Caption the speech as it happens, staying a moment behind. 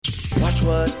Watch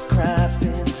what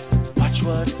crappens, watch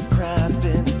what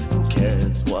crappens. Who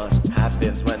cares what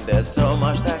happens when there's so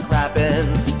much that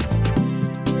crappens?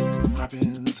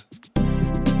 Crappens,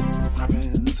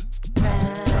 crappens,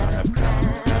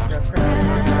 crappens.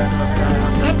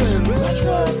 Watch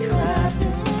what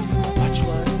crappens, watch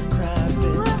what crappens.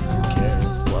 Who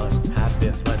cares what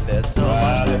happens when there's so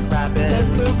much that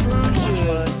crappens? Watch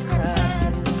what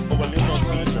crappens, watch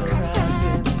what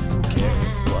crappens. Who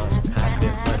cares what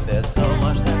happens when there's so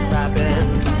much that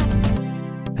crappens?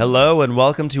 Hello and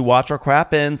welcome to Watch What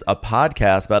Crappens, a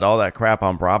podcast about all that crap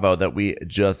on Bravo that we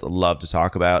just love to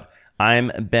talk about.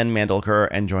 I'm Ben Mandelker,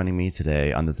 and joining me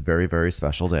today on this very, very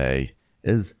special day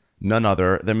is none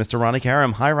other than Mr. Ronnie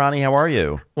Karam. Hi, Ronnie. How are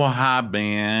you? Well, hi,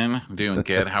 Ben. Doing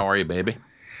good. How are you, baby?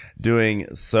 Doing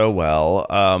so well.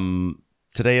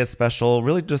 Today is special,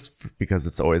 really just because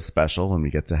it's always special when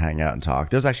we get to hang out and talk.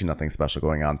 There's actually nothing special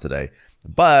going on today.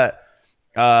 But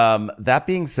that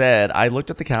being said, I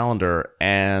looked at the calendar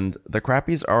and the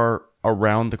crappies are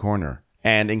around the corner.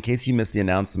 And in case you missed the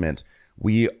announcement,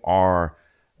 we are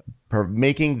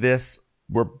making this,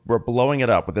 we're blowing it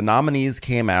up. The nominees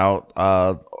came out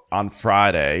on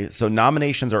Friday. So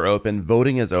nominations are open.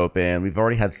 Voting is open. We've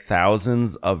already had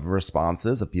thousands of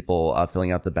responses of people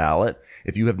filling out the ballot.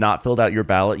 If you have not filled out your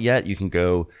ballot yet, you can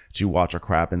go to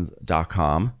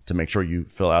watchwhatcrappens.com to make sure you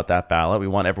fill out that ballot. We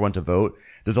want everyone to vote.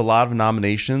 There's a lot of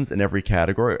nominations in every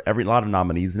category, a lot of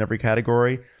nominees in every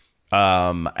category.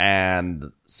 And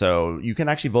so you can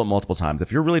actually vote multiple times. If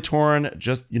you're really torn,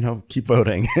 just, keep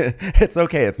voting. It's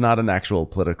okay. It's not an actual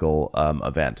political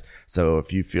event. So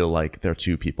if you feel like there are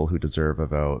two people who deserve a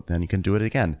vote, then you can do it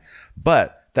again.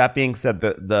 But that being said,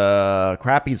 the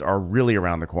crappies are really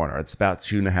around the corner. It's about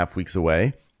 2.5 weeks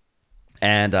away.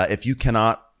 And if you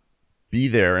cannot be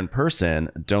there in person,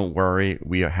 don't worry.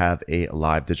 We have a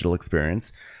live digital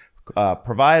experience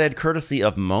provided courtesy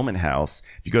of Moment House.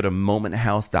 If you go to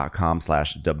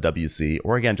momenthouse.com/WWC,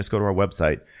 or again, just go to our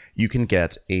website, you can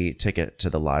get a ticket to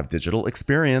the live digital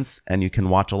experience and you can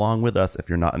watch along with us if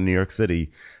you're not in New York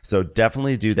City. So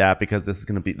definitely do that because this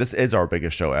is our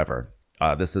biggest show ever.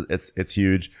 It's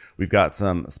huge. We've got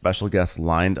some special guests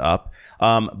lined up.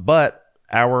 But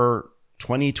our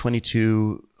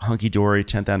 2022 Hunky Dory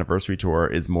 10th anniversary tour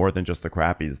is more than just the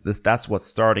crappies. That's what's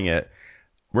starting it.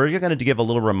 We're going to give a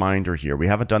little reminder here. We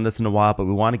haven't done this in a while, but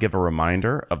we want to give a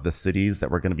reminder of the cities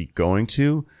that we're going to be going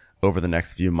to over the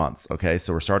next few months. Okay,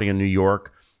 so we're starting in New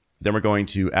York. Then we're going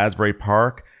to Asbury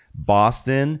Park,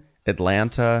 Boston,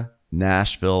 Atlanta,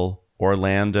 Nashville,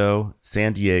 Orlando,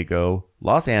 San Diego,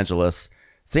 Los Angeles,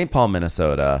 St. Paul,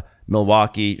 Minnesota,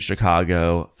 Milwaukee,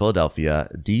 Chicago, Philadelphia,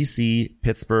 DC,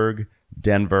 Pittsburgh,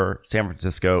 Denver, San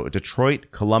Francisco,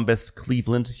 Detroit, Columbus,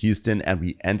 Cleveland, Houston, and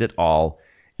we end it all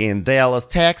in Dallas,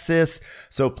 Texas.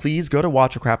 So please go to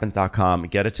watchwhatcrappens.com,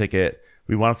 get a ticket.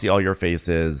 We want to see all your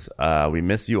faces. We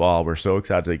miss you all. We're so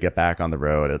excited to get back on the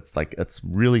road. It's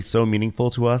really so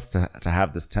meaningful to us to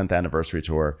have this 10th anniversary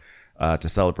tour to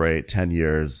celebrate 10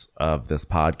 years of this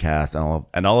podcast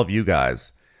and all of you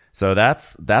guys. So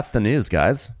that's the news,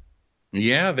 guys.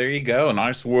 Yeah, there you go.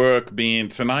 Nice work, Bean.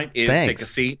 Tonight is Thanks. Take a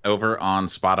Seat over on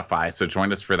Spotify. So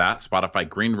join us for that. Spotify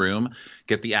Green Room.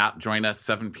 Get the app. Join us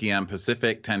 7 p.m.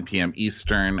 Pacific, 10 p.m.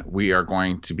 Eastern. We are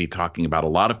going to be talking about a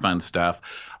lot of fun stuff.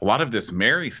 A lot of this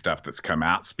Mary stuff that's come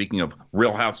out. Speaking of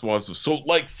Real Housewives of Salt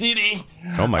Lake City.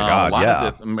 Oh, my God.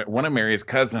 One of Mary's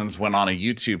cousins went on a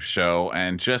YouTube show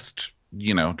and just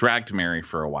dragged Mary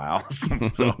for a while.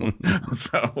 so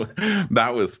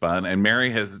that was fun. And Mary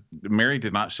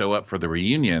did not show up for the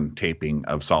reunion taping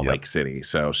of Salt Lake City.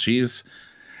 So she's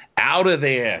out of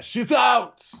there. She's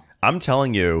out. I'm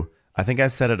telling you, I think I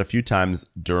said it a few times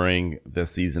during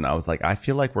this season. I was like, I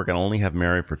feel like we're going to only have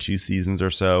Mary for 2 seasons or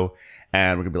so.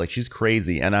 And we're going to be like, she's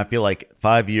crazy. And I feel like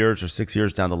 5 years or 6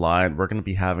 years down the line, we're going to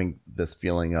be having this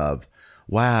feeling of,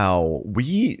 wow,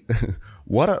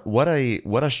 what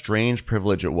a strange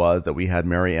privilege it was that we had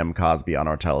Mary M. Cosby on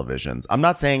our televisions. I'm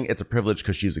not saying it's a privilege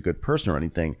because she's a good person or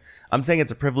anything. I'm saying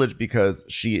it's a privilege because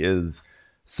she is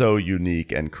so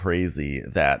unique and crazy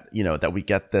that, that we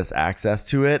get this access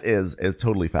to it is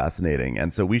totally fascinating.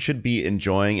 And so we should be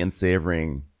enjoying and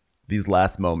savoring these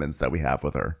last moments that we have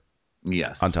with her.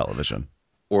 Yes. On television.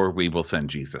 Or we will send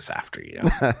Jesus after you.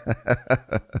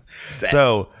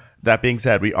 So that being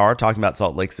said, we are talking about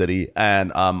Salt Lake City.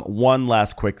 And one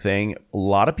last quick thing. A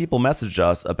lot of people messaged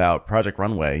us about Project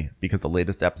Runway because the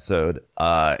latest episode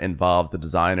involved the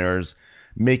designers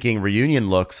making reunion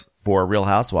looks for Real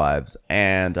Housewives.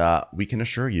 And we can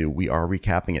assure you, we are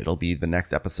recapping it. It'll be the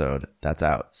next episode that's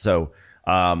out. So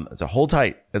hold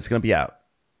tight. It's going to be out.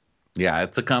 Yeah,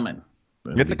 it's a coming.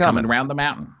 It's a coming around the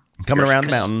mountain. Coming Here around she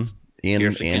the mountain comes.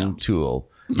 Here she in comes. Tool.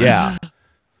 Yeah.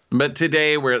 But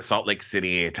today we're at Salt Lake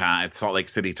City time. It's Salt Lake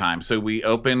City time. So we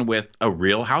open with a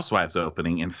Real Housewives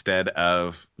opening instead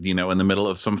of, in the middle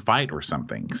of some fight or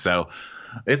something. So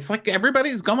it's like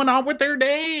everybody's going on with their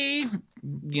day.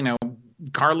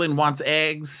 Carlin wants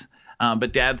eggs,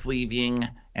 but Dad's leaving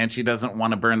and she doesn't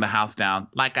want to burn the house down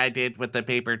like I did with the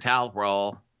paper towel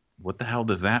roll. What the hell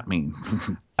does that mean?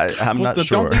 I'm not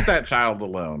sure. Don't leave that child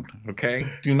alone, okay?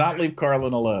 Do not leave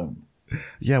Carlin alone.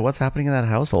 Yeah, what's happening in that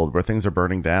household where things are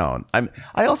burning down?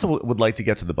 I also would like to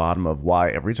get to the bottom of why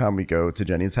every time we go to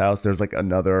Jenny's house, there's like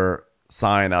another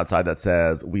sign outside that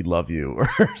says "We love you"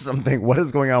 or something. What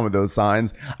is going on with those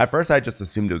signs? At first, I just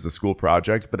assumed it was a school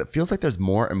project, but it feels like there's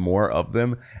more and more of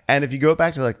them. And if you go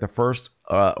back to like the first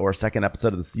or second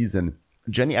episode of the season,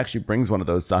 Jenny actually brings one of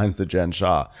those signs to Jen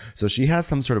Shah. So she has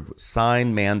some sort of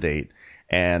sign mandate,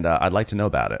 and I'd like to know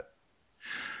about it.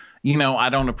 I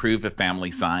don't approve of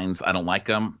family signs. I don't like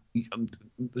them.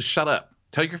 Shut up.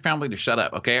 Tell your family to shut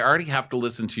up, okay? I already have to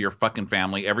listen to your fucking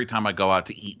family every time I go out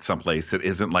to eat someplace that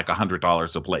isn't like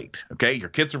 $100 a plate, okay? Your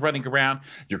kids are running around.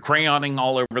 You're crayoning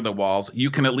all over the walls. You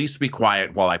can at least be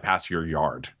quiet while I pass your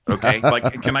yard, okay?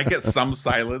 Like, can I get some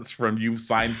silence from you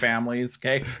sign families,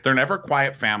 okay? They're never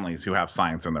quiet families who have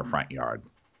signs in their front yard.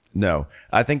 No,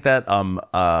 I think that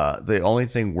the only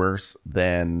thing worse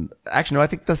than actually no, I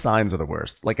think the signs are the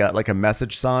worst. Like a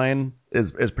message sign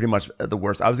is pretty much the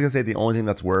worst. I was gonna say the only thing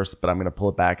that's worse, but I'm gonna pull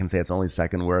it back and say it's only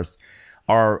second worst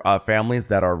are families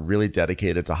that are really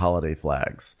dedicated to holiday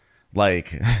flags.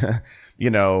 Like,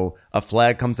 a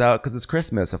flag comes out because it's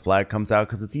Christmas. A flag comes out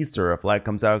because it's Easter. A flag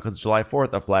comes out because it's July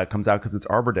 4th. A flag comes out because it's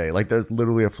Arbor Day. Like, there's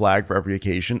literally a flag for every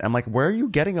occasion. I'm like, where are you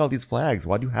getting all these flags?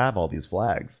 Why do you have all these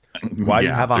flags? Why do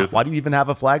you even have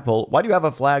a flagpole? Why do you have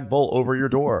a flagpole over your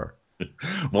door?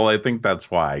 Well, I think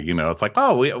that's why, it's like,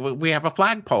 oh, we have a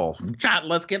flagpole.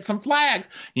 Let's get some flags.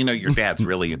 Your dad's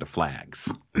really into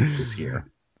flags this year.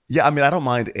 Yeah, I mean, I don't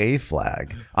mind a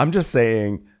flag. I'm just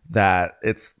saying that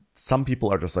some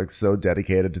people are just like so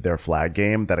dedicated to their flag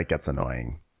game that it gets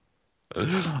annoying.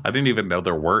 I didn't even know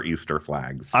there were Easter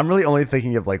flags. I'm really only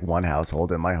thinking of like one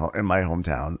household in my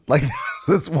hometown. Like there's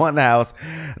this one house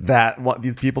that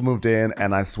these people moved in,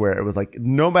 and I swear it was like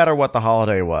no matter what the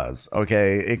holiday was,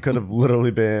 okay, it could have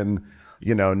literally been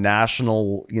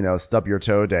national stub your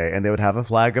toe day, and they would have a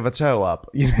flag of a toe up.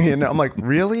 I'm like,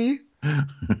 really?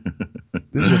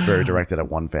 This is just very directed at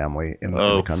one family in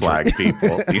the country. Flag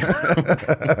people.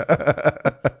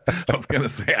 I was going to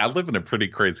say, I live in a pretty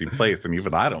crazy place, and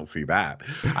even I don't see that.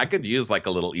 I could use like a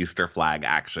little Easter flag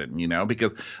action,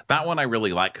 because that one I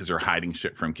really like because you're hiding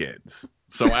shit from kids.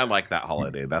 So I like that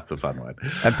holiday. That's a fun one.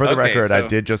 And for the record, I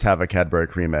did just have a Cadbury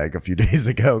cream egg a few days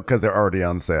ago because they're already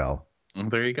on sale.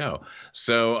 There you go.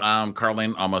 So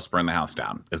Carlin almost burned the house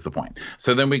down is the point.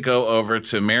 So then we go over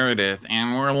to Meredith,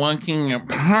 and we're looking at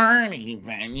party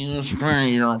venues for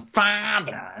your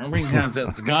father because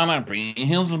it's gonna be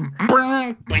his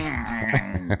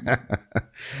birthday.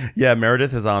 Yeah,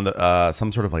 Meredith is on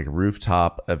some sort of like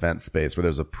rooftop event space where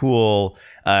there's a pool.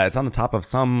 It's on the top of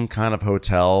some kind of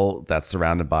hotel that's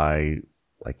surrounded by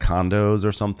like condos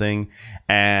or something,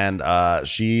 and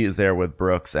she is there with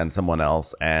Brooks and someone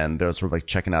else, and they're sort of like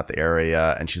checking out the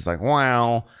area, and she's like,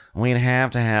 well, we'd have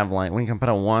to have we can put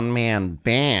a one-man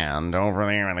band over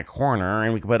there in the corner,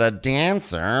 and we can put a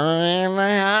dancer in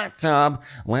the hot tub.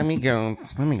 Let me go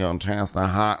test the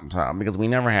hot tub, because we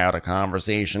never had a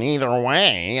conversation either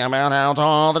way about how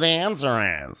tall the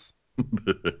dancer is.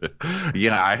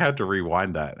 Yeah, I had to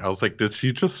rewind that. I was like, did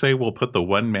she just say we'll put the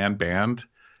one-man band?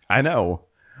 I know.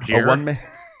 Here, one man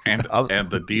and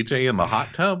the DJ in the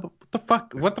hot tub.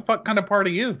 What the fuck kind of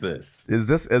party is this?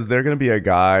 Is there going to be a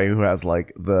guy who has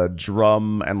like the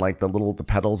drum and like the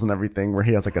pedals and everything, where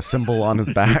he has like a cymbal on his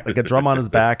back, like a drum on his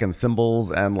back and cymbals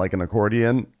and like an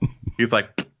accordion? He's like,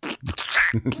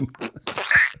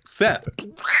 Seth.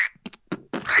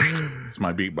 It's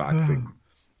my beatboxing.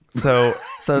 So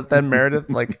then Meredith,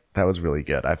 like, that was really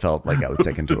good. I felt like I was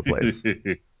taken to a place.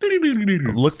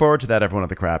 Look forward to that, everyone at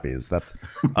the Crappies. That's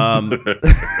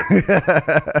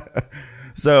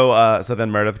so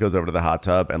then Meredith goes over to the hot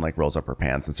tub and like rolls up her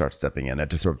pants and starts stepping in it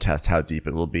to sort of test how deep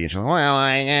it will be. And she's like, well,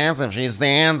 I guess if she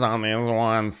stands on this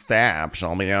one step,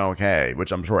 she'll be okay.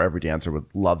 Which I'm sure every dancer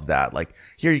loves that. Like,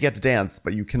 here you get to dance,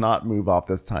 but you cannot move off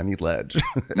this tiny ledge.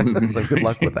 So good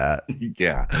luck with that.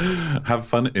 Yeah, have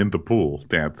fun in the pool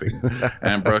dancing.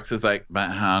 And Brooks is like, but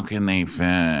how can they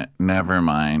fit? Never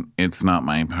mind. It's not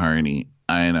my party.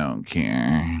 I don't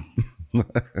care.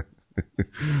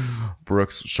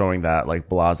 Brooks showing that like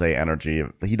blasé energy.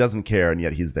 He doesn't care, and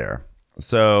yet he's there.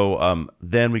 So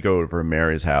then we go over to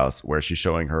Mary's house where she's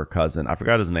showing her cousin. I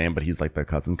forgot his name, but he's like the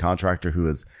cousin contractor who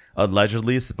is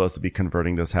allegedly supposed to be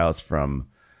converting this house from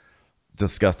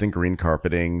disgusting green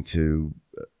carpeting to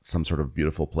some sort of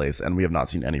beautiful place. And we have not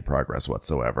seen any progress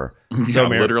whatsoever. So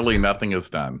literally nothing is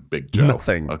done, Big Joe.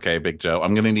 Nothing. Okay, Big Joe.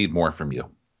 I'm going to need more from you.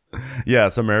 Yeah,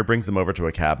 so Mary brings him over to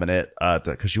a cabinet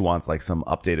because she wants like some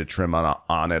updated trim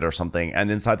on it or something.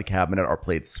 And inside the cabinet are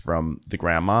plates from the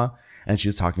grandma. And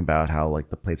she's talking about how like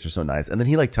the plates are so nice. And then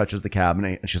he like touches the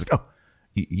cabinet and she's like, "Oh,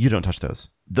 you don't touch those.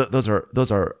 Those are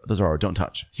don't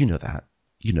touch. You know that.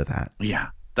 You know that." Yeah,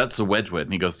 that's the Wedgwood.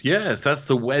 And he goes, "Yes, that's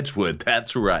the Wedgwood.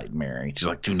 That's right, Mary." She's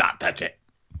like, "Do not touch it.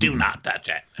 Do not touch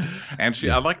it." And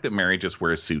I like that Mary just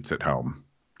wears suits at home.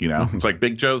 You know, it's like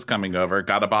Big Joe's coming over,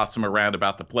 got to boss him around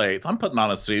about the plates. I'm putting on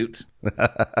a suit.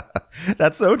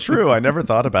 That's so true. I never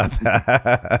thought about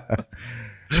that.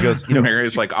 She goes, you know,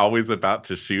 Mary's like always about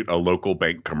to shoot a local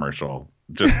bank commercial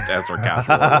just as her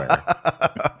casual wear.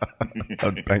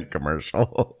 A bank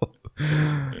commercial.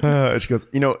 She goes,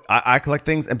 you know, I collect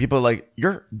things and people are like,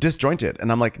 "You're disjointed."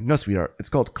 And I'm like, "No, sweetheart, it's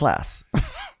called class."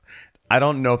 I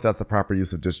don't know if that's the proper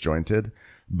use of disjointed,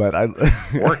 but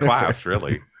or class,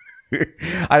 really.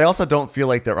 I also don't feel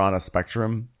like they're on a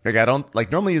spectrum. Like I don't like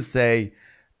normally you say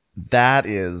that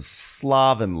is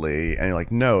slovenly and you're like,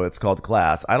 "No, it's called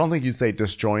class." I don't think you say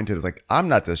disjointed. It's like, "I'm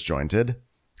not disjointed.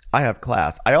 I have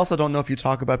class." I also don't know if you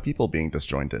talk about people being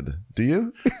disjointed. Do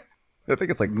you? I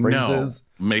think it's like phrases.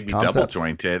 No, maybe concepts. Double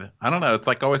jointed. I don't know. It's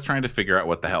like always trying to figure out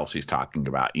what the hell she's talking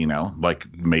about, you know?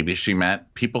 Like maybe she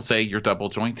meant people say you're double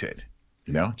jointed.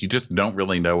 You know? You just don't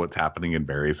really know what's happening in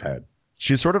Barry's head.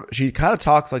 She kind of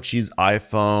talks like she's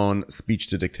iPhone speech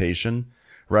to dictation,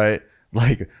 right?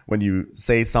 Like when you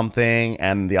say something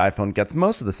and the iPhone gets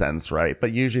most of the sentence right,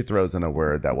 but usually throws in a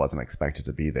word that wasn't expected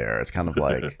to be there. It's kind of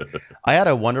like, "I had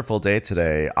a wonderful day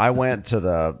today. I went to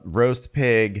the roast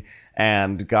pig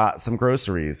and got some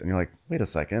groceries." And you're like, "Wait a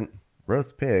second,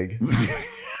 roast pig?"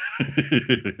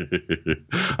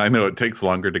 I know it takes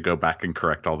longer to go back and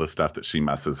correct all the stuff that she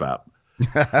messes up.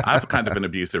 I have kind of an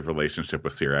abusive relationship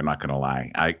with Siri. I'm not going to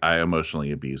lie. I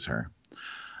emotionally abuse her.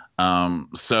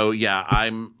 So yeah,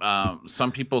 I'm,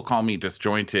 some people call me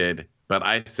disjointed, but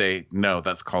I say, "No,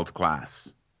 that's called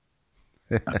class."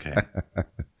 Okay.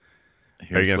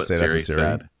 Are you going to say that to Siri?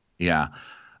 Said. Yeah.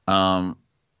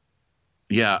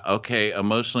 Yeah. Okay.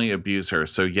 Emotionally abuse her.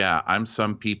 So yeah, I'm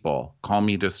some people call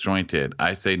me disjointed.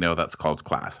 I say, "No, that's called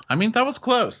class." I mean, that was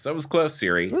close. That was close,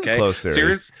 Siri. That was close,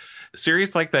 Siri.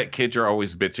 Siri's like that kid you're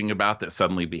always bitching about that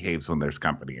suddenly behaves when there's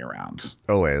company around.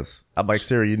 Always. I'm like,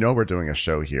 "Siri, you know we're doing a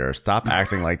show here. Stop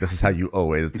acting like this is how you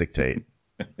always dictate."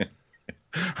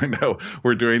 I know.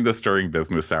 We're doing this during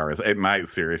business hours. At night,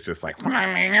 Siri's just like...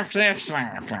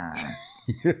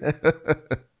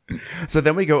 So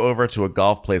then we go over to a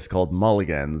golf place called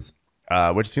Mulligan's,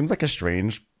 which seems like a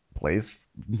strange place.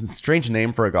 Strange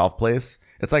name for a golf place.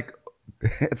 It's like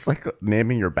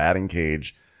naming your batting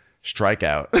cage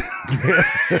Strikeout.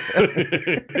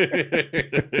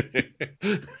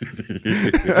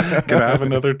 Can I have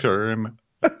another turn?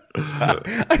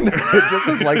 I know, it just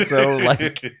is like so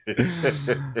like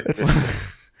it's like,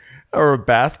 or a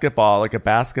basketball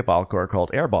court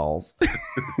called Airballs.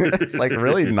 It's like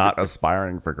really not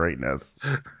aspiring for greatness.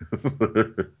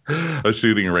 A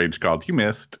shooting range called You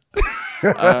Missed.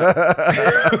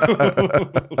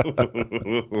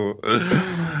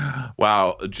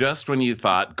 Wow, just when you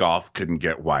thought golf couldn't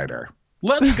get wider.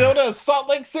 Let's go to Salt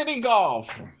Lake City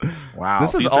Golf. Wow,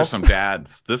 these are some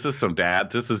dads. This is some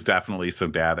dad. This is definitely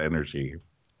some dad energy.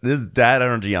 This is dad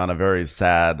energy on a very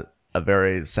sad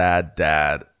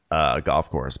dad golf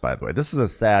course, by the way. This is a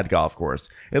sad golf course.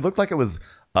 It looked like it was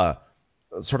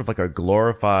sort of like a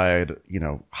glorified,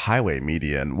 highway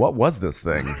median. What was this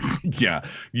thing? Yeah,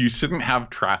 you shouldn't have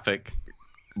traffic,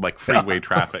 like freeway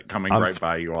traffic coming right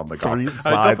by you on the golf. Three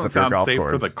sides of your golf safe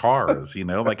course. For the cars,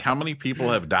 like how many people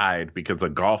have died because a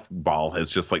golf ball has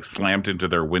just like slammed into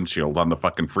their windshield on the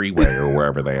fucking freeway or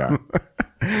wherever they are.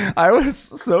 I was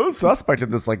so suspect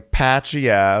of this like patchy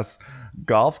ass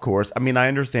golf course. I mean, I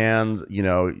understand,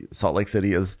 Salt Lake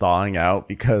City is thawing out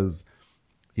because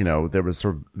there was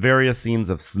sort of various scenes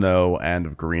of snow and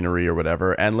of greenery or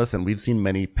whatever. And listen, we've seen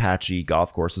many patchy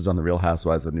golf courses on the Real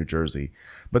Housewives of New Jersey,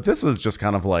 but this was just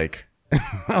kind of like,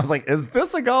 I was like, is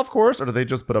this a golf course or did they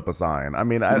just put up a sign? I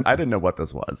mean, I didn't know what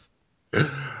this was.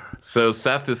 So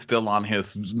Seth is still on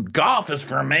his golf is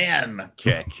for men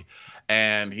kick.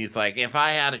 And he's like, if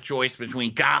I had a choice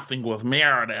between golfing with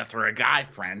Meredith or a guy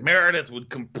friend, Meredith would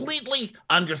completely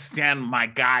understand my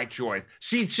guy choice.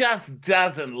 She just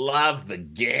doesn't love the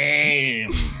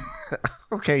game.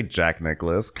 Okay, Jack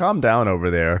Nicklaus, calm down over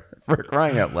there. For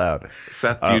crying out loud.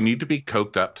 Seth, do you need to be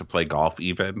coked up to play golf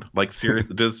even? Like,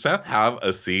 seriously, does Seth have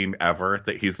a scene ever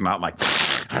that he's not like,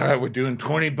 all right, we're doing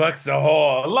 $20 a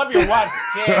hole. I love your watch,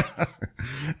 kids.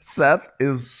 Seth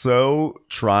is so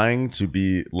trying to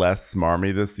be less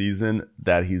smarmy this season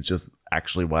that he's just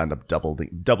actually wound up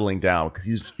doubling down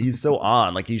because he's so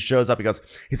on. Like, he shows up,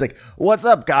 he's like, what's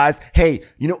up, guys? Hey,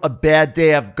 a bad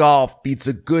day of golf beats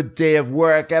a good day of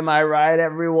work. Am I right,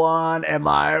 everyone? Am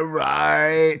I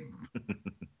right?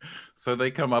 So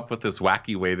they come up with this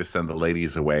wacky way to send the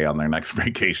ladies away on their next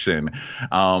vacation.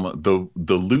 The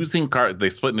losing cart, they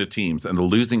split into teams, and the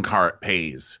losing cart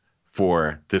pays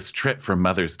for this trip for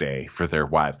Mother's Day for their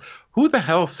wives. Who the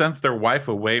hell sends their wife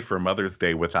away for Mother's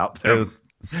Day without them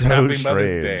so having strange.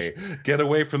 Mother's Day? Get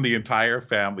away from the entire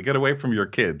family. Get away from your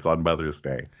kids on Mother's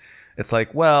Day. It's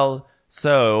like, well,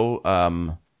 so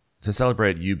to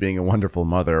celebrate you being a wonderful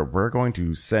mother, we're going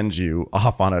to send you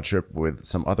off on a trip with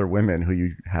some other women who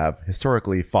you have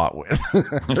historically fought with.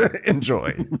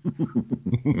 Enjoy.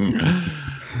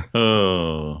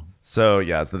 Oh. So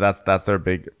yeah, so that's their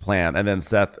big plan. And then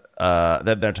Seth,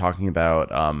 then they're talking about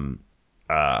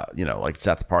like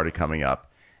Seth's party coming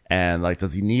up, and like,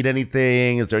 does he need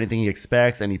anything? Is there anything he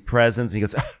expects? Any presents? And he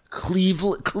goes,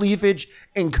 cleavage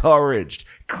encouraged.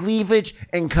 Cleavage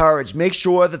encouraged. Make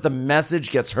sure that the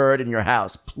message gets heard in your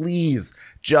house, please,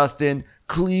 Justin.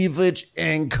 Cleavage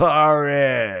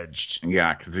encouraged.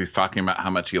 Yeah, because he's talking about how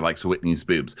much he likes Whitney's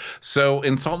boobs. So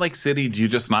in Salt Lake City, do you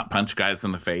just not punch guys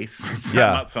in the face? Is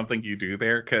that not something you do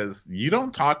there? Because you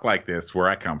don't talk like this where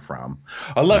I come from.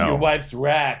 I love your wife's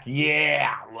rack.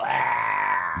 Yeah.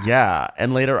 Yeah.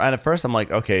 And later, and at first I'm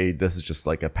like, okay, this is just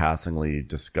like a passingly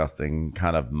disgusting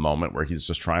kind of moment where he's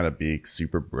just trying to be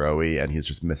super bro-y and he's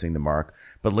just missing the mark.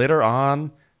 But later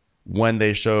on, when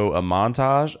they show a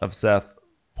montage of Seth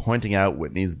pointing out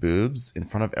Whitney's boobs in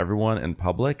front of everyone in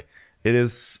public, it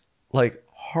is like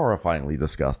horrifyingly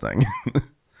disgusting.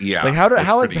 Yeah. Like,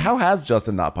 how has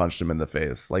Justin not punched him in the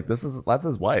face? Like, that's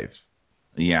his wife.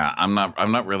 Yeah, I'm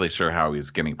not really sure how he's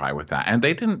getting by with that. And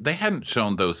they hadn't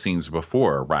shown those scenes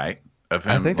before, right? Of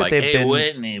him, I think that like, they've been,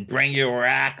 Whitney, bring your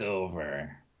rack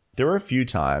over. There were a few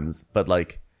times, but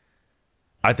like,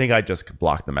 I think I just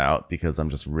blocked them out because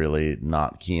I'm just really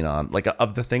not keen on, like,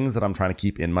 of the things that I'm trying to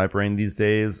keep in my brain these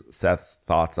days, Seth's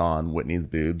thoughts on Whitney's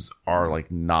boobs are like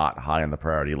not high on the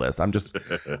priority list. I'm just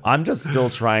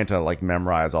still trying to like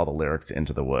memorize all the lyrics to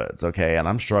Into the Woods. Okay. And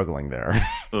I'm struggling there.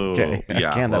 Okay. Yeah,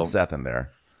 I can't have Seth in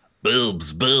there.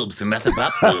 Boobs, and nothing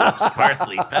but boobs.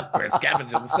 Parsley, peppers,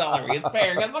 cabbages, and celery,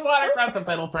 asparagus, and watercress, and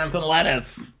petal ferns, and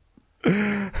lettuce.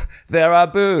 There are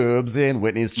boobs in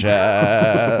Whitney's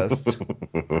chest.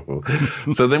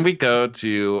 So then we go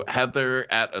to Heather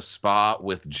at a spa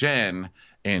with Jen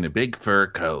in a big fur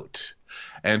coat.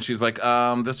 And she's like,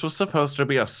 this was supposed to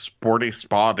be a sporty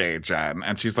spa day, Jen.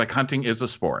 And she's like, hunting is a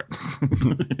sport.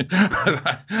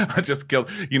 I just killed,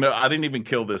 I didn't even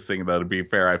kill this thing, though, to be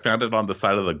fair. I found it on the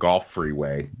side of the golf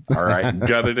freeway. All right.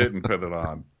 Gutted it and put it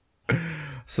on.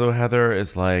 So Heather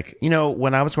is like,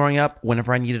 when I was growing up,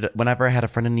 whenever I had a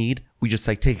friend in need, we just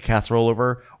like take a casserole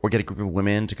over or get a group of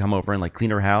women to come over and like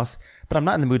clean her house. But I'm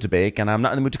not in the mood to bake and I'm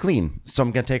not in the mood to clean. So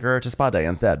I'm going to take her to spa day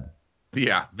instead.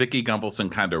 Yeah. Vicky Gumbelson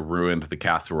kind of ruined the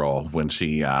casserole when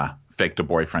she faked a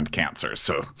boyfriend cancer.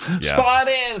 So spa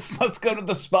it is. Let's go to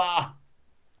the spa.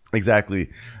 Exactly.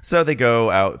 So they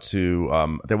go out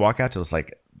to, they walk out to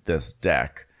this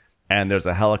deck. And there's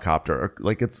a helicopter,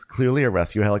 like it's clearly a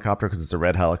rescue helicopter because it's a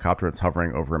red helicopter. It's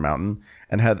hovering over a mountain.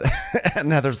 And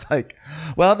Heather's like,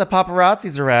 well, the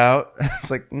paparazzis are out. It's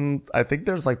like, I think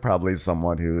there's like probably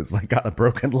someone who's like got a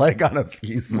broken leg on a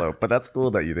ski slope. But that's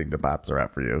cool that you think the paps are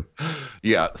out for you.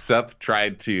 Yeah, Seth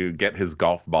tried to get his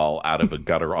golf ball out of a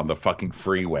gutter on the fucking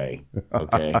freeway.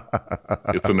 Okay.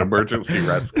 It's an emergency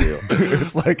rescue.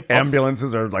 It's like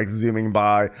ambulances are like zooming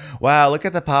by. Wow, look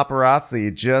at the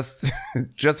paparazzi just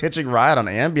hitching ride on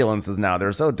ambulances now.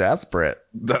 They're so desperate.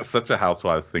 That's such a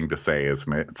Housewives thing to say,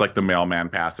 isn't it? It's like the mailman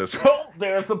passes. Oh,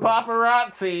 there's the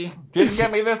paparazzi. Didn't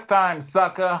get me this time,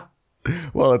 sucker.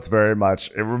 Well, it very much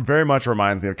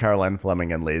reminds me of Caroline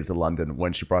Fleming and Ladies of London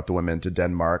when she brought the women to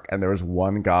Denmark, and there was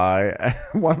one guy,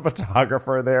 one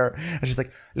photographer there, and she's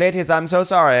like, ladies, I'm so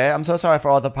sorry for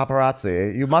all the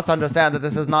paparazzi. You must understand that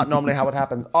this is not normally how it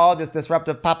happens. All this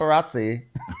disruptive paparazzi.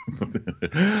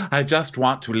 I just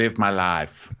want to live my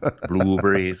life.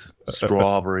 Blueberries,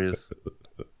 strawberries,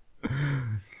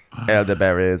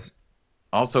 elderberries.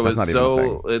 Also,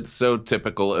 it's so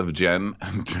typical of Jen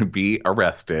to be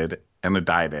arrested and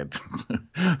indicted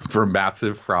for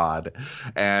massive fraud.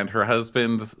 And her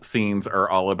husband's scenes are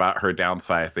all about her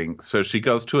downsizing. So she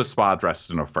goes to a spa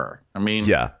dressed in a fur. I mean,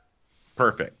 yeah,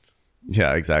 perfect.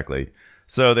 Yeah, exactly.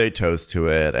 So they toast to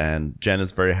it, and Jen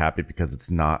is very happy because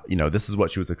it's not, this is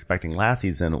what she was expecting last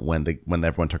season when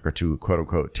everyone took her to quote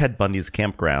unquote Ted Bundy's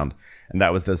campground, and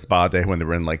that was the spa day when they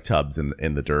were in like tubs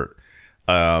in the dirt.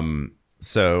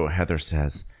 So Heather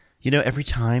says, every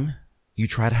time you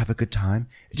try to have a good time,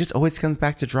 it just always comes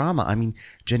back to drama. I mean,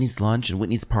 Jenny's lunch and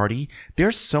Whitney's party,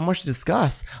 there's so much to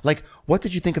discuss. Like, what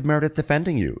did you think of Meredith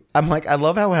defending you? I'm like, I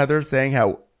love how Heather's saying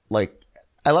Heather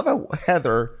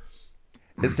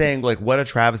is saying like what a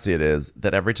travesty it is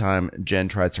that every time Jen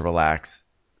tries to relax,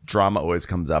 drama always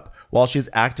comes up while she's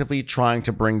actively trying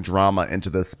to bring drama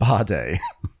into the spa day.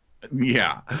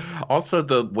 Yeah. Also,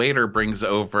 the waiter brings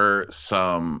over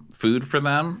some food for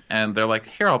them, and they're like,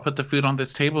 here, I'll put the food on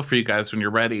this table for you guys when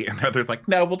you're ready. And Heather's like,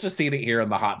 no, we'll just eat it here in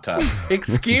the hot tub.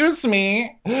 Excuse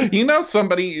me.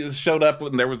 Somebody showed up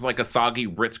when there was like a soggy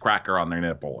Ritz cracker on their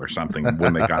nipple or something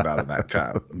when they got out of that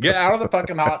tub. Get out of the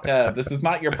fucking hot tub. This is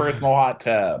not your personal hot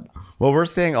tub. Well, we're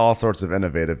seeing all sorts of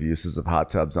innovative uses of hot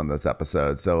tubs on this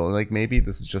episode. So like maybe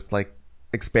this is just like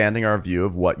expanding our view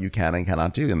of what you can and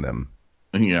cannot do in them.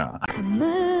 Yeah.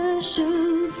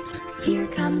 Commercials. Here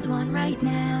comes one right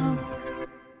now.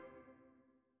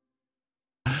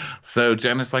 So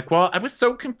Jen is like, well, I was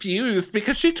so confused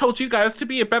because she told you guys to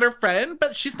be a better friend,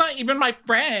 but she's not even my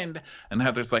friend. And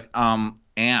Heather's like,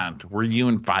 and were you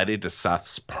invited to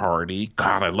Seth's party?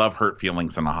 God, I love hurt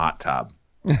feelings in a hot tub.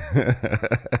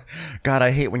 God,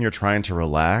 I hate when you're trying to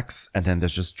relax and then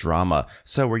there's just drama.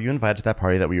 So were you invited to that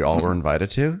party that we all were invited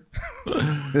to?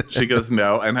 She goes,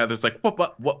 no. And Heather's like,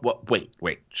 what?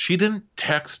 Wait. She didn't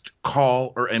text,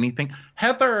 call, or anything.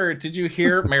 Heather, did you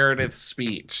hear Meredith's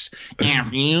speech?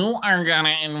 If you are going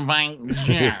to invite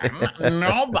Jen,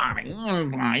 nobody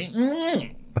invite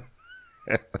me.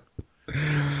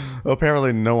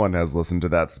 Apparently no one has listened to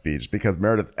that speech because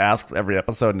Meredith asks every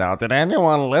episode now, did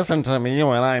anyone listen to me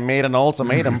when I made an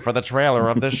ultimatum for the trailer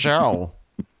of this show?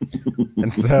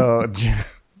 And so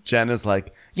Jen is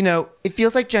like, it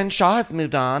feels like Jen Shaw has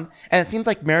moved on and it seems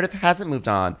like Meredith hasn't moved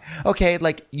on. Okay,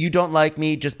 like you don't like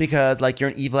me just because like you're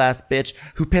an evil ass bitch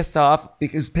who's pissed off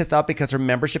because her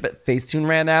membership at Facetune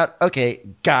ran out. Okay,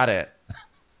 got it.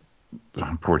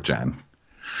 Poor Jen.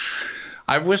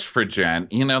 I wish for Jen,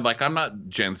 I'm not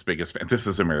Jen's biggest fan. This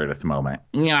is a Meredith moment.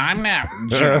 Yeah, I'm not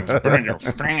Jen's biggest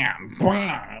fan.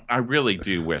 I really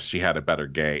do wish she had a better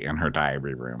gay in her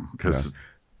diary room because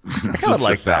I kind of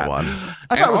like that one.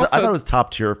 I thought it was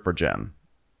top tier for Jen.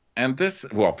 And this,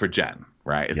 for Jen,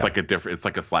 right? It's like it's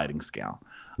like a sliding scale.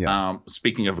 Yeah.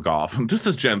 Speaking of golf, this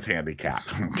is Jen's handicap.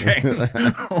 Okay,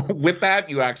 with that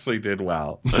you actually did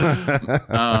well.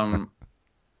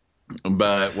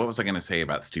 But what was I going to say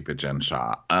about stupid Jen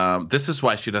Shaw? This is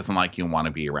why she doesn't like you and want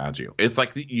to be around you. It's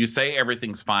like you say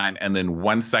everything's fine, and then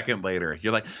 1 second later,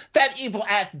 you're like, that evil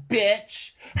ass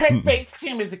bitch, her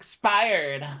Facetune is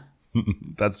expired.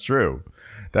 That's true.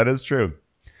 That is true.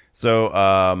 So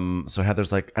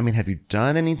Heather's like, I mean, have you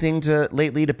done anything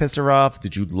lately to piss her off?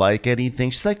 Did you like anything?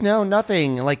 She's like, no,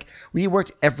 nothing. Like, we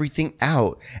worked everything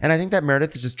out. And I think that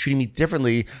Meredith is just treating me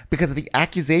differently because of the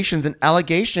accusations and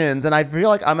allegations. And I feel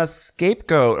like I'm a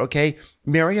scapegoat, okay?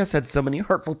 Mary has said so many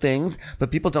hurtful things,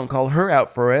 but people don't call her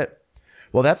out for it.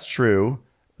 Well, that's true.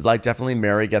 Like, definitely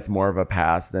Mary gets more of a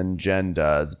pass than Jen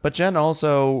does. But Jen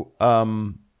also,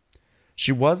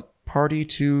 she was party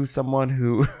to someone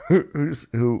who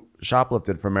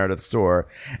shoplifted from Meredith's store,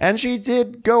 and she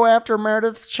did go after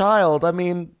Meredith's child. I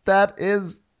mean, that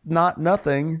is not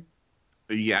nothing.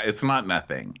 Yeah, it's not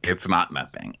nothing. It's not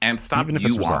nothing. And stop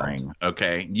you-warring,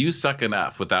 okay? You suck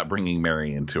enough without bringing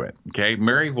Mary into it, okay?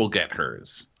 Mary will get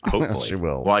hers, hopefully. She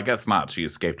will. Well, I guess not. She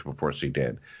escaped before she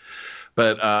did.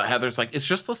 But Heather's like, it's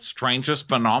just the strangest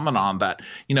phenomenon that,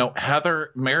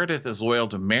 Meredith is loyal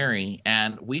to Mary,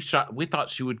 and we thought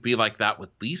she would be like that with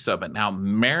Lisa, but now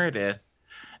Meredith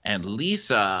and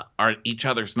Lisa are each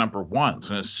other's number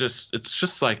ones, and it's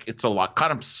just like it's a lot.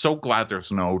 God, I'm so glad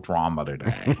there's no drama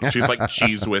today. She's like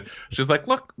Cheese Whiz. She's like,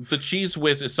 look, the Cheese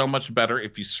Whiz is so much better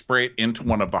if you spray it into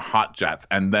one of the hot jets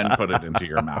and then put it into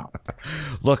your mouth.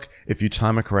 Look, if you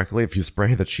time it correctly, if you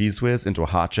spray the Cheese Whiz into a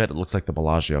hot jet, it looks like the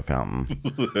Bellagio fountain.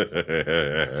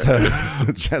 So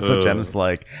Jen is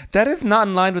like, that is not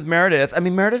in line with Meredith. I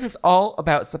mean, Meredith is all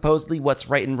about supposedly what's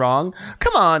right and wrong.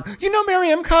 Come on,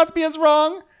 Mary M. Cosby is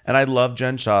wrong. And I love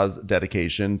Jen Shaw's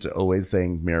dedication to always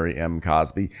saying Mary M.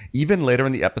 Cosby. Even later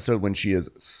in the episode when she is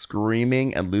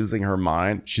screaming and losing her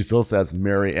mind, she still says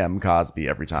Mary M. Cosby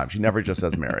every time. She never just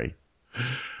says Mary.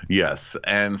 Yes.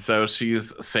 And so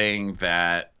she's saying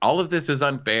that all of this is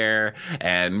unfair.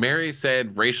 And Mary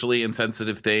said racially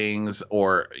insensitive things,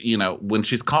 or, when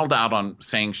she's called out on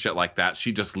saying shit like that,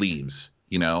 she just leaves.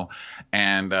 you know?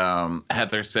 And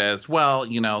Heather says, well,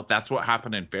 you know, that's what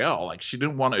happened in Vail. Like, she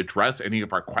didn't want to address any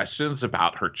of our questions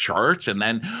about her church. And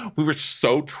then we were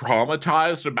so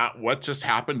traumatized about what just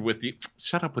happened with you.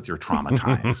 Shut up with your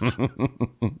traumatized.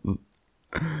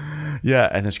 Yeah.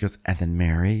 And then she goes, and then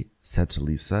Mary said to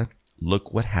Lisa,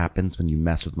 look what happens when you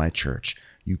mess with my church.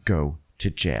 You go to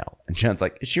jail. And Jen's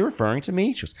like, is she referring to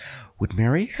me? She goes, would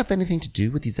Mary have anything to do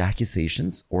with these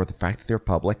accusations or the fact that they're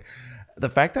public? The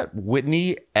fact that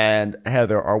Whitney and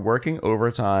Heather are working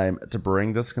overtime to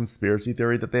bring this conspiracy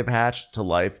theory that they've hatched to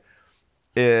life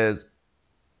is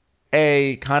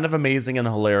A, kind of amazing and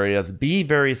hilarious. B,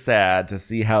 very sad to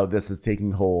see how this is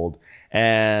taking hold.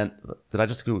 And did I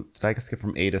skip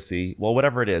from A to C? Well,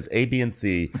 whatever it is, A, B, and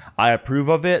C, I approve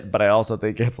of it, but I also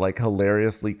think it's like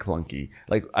hilariously clunky.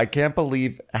 Like, I can't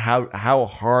believe how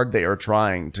hard they are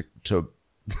trying to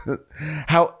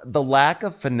how the lack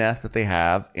of finesse that they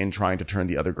have in trying to turn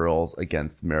the other girls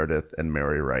against Meredith and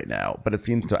Mary right now. But it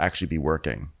seems to actually be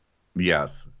working.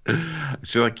 Yes.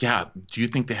 She's like, yeah, do you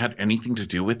think they had anything to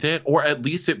do with it? Or at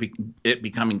least it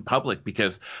becoming public,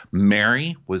 because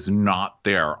Mary was not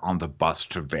there on the bus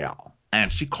to Vail.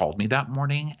 And she called me that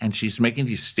morning and she's making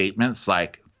these statements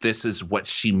like, this is what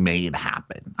she made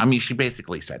happen. I mean, she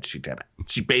basically said she did it.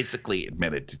 She basically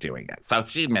admitted to doing it. So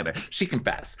she admitted, she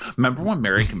confessed. Remember when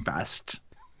Mary confessed?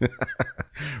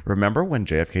 Remember when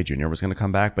JFK Jr. was going to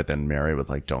come back, but then Mary was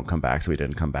like, don't come back. So he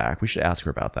didn't come back. We should ask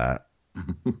her about that.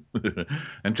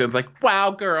 And Jen's like, wow,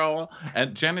 girl.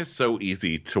 And Jen is so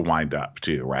easy to wind up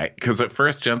too, right? Because at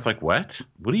first Jen's like, what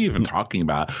are you even talking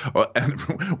about? And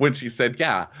when she said,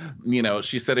 yeah, you know,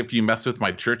 she said, if you mess with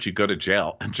my church, you go to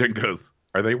jail. And Jen goes,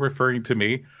 are they referring to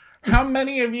me? How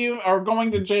many of you are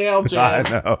going to jail, Jen? I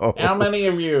know. How many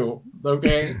of you?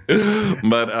 Okay.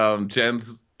 But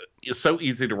Jen's so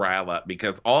easy to rile up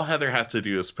because all Heather has to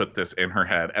do is put this in her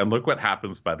head, and look what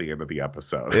happens by the end of the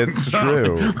episode. It's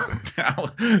true. Now,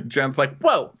 Jen's like,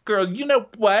 whoa, girl, you know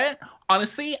what?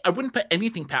 Honestly, I wouldn't put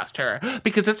anything past her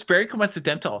because it's very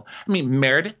coincidental. I mean,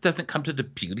 Meredith doesn't come to the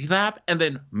beauty lab and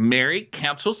then Mary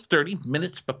cancels 30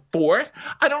 minutes before.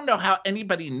 I don't know how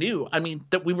anybody knew. I mean,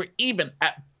 that we were even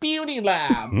at beauty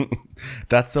lab.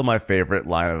 That's still my favorite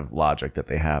line of logic that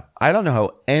they have. I don't know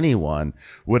how anyone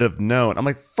would have known. I'm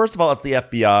like, first of all, it's the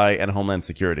FBI and Homeland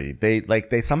Security.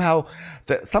 They somehow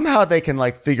they can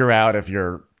like figure out if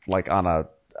you're like on a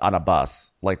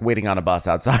bus, like waiting on a bus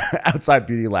outside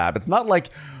Beauty Lab. It's not like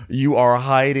you are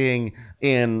hiding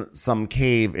in some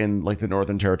cave in like the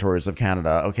Northern Territories of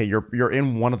Canada. Okay, you're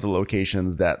in one of the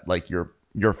locations that like your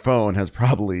phone has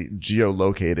probably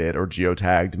geolocated or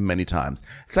geotagged many times.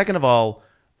 Second of all,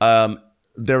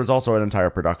 there was also an entire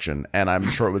production, and I'm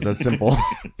sure it was as simple.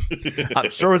 I'm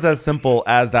sure it was as simple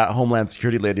as that Homeland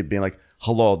Security lady being like,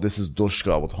 "Hello, this is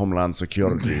Dushka with Homeland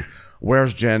Security.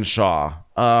 Where's Jen Shaw?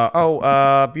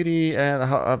 Beauty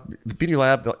and Beauty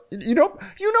Lab. You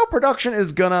know, production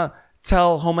is gonna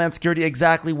tell Homeland Security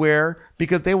exactly where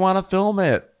because they want to film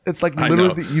it. It's like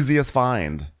literally the easiest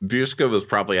find." Dushka was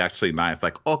probably actually nice.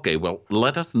 Like, okay, well,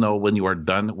 let us know when you are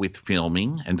done with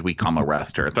filming and we come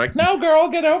arrest her. They're like, no, girl,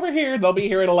 get over here. They'll be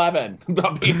here at 11.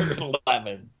 They'll be here at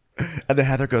 11. And then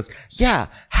Heather goes, yeah,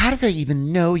 how did they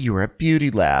even know you were at Beauty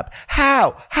Lab?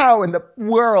 How in the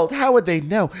world? How would they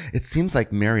know? It seems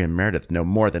like Mary and Meredith know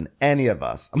more than any of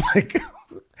us. I'm like,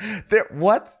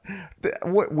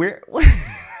 where?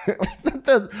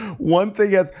 One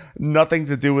thing has nothing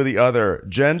to do with the other.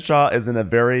 Jen Shaw is in a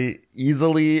very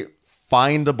easily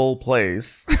findable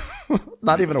place.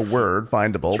 Not even a word,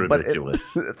 findable, but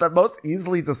it's the most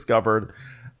easily discovered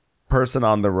person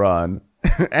on the run.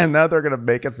 And now they're going to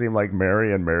make it seem like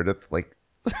Mary and Meredith like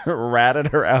ratted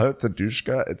her out to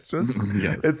Dushka. It's just,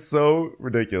 It's so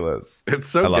ridiculous. It's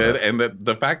so good. And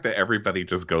the fact that everybody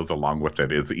just goes along with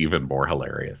it is even more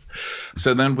hilarious.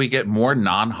 So then we get more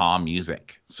non-ha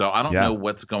music. So I don't know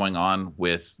what's going on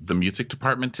with the music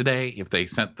department today, if they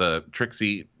sent the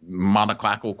Trixie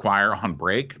Monoclackle Choir on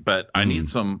break, but I need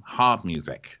some ha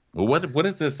music. Well, what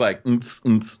is this like?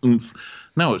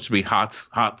 No, it should be hots.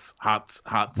 What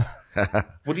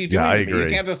are you doing? Yeah, I agree. You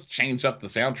can't just change up the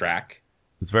soundtrack.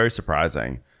 It's very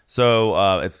surprising.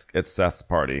 So it's Seth's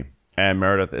party, and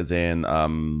Meredith is in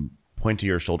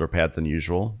pointier shoulder pads than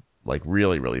usual, like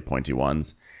really, really pointy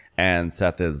ones. And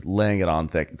Seth is laying it on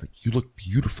thick. He's like, you look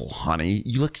beautiful, honey.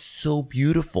 You look so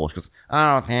beautiful. She goes,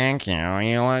 oh, thank you.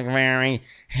 You look very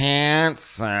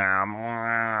handsome.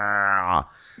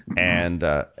 And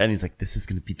he's like, this is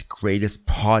going to be the greatest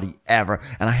party ever.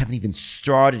 And I haven't even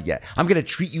started yet. I'm going to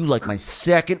treat you like my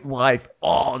second wife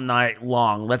all night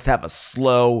long. Let's have a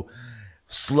slow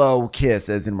slow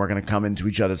kisses, and we're going to come into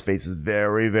each other's faces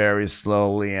very, very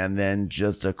slowly, and then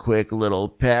just a quick little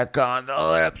peck on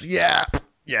the lips. Yeah.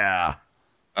 Yeah.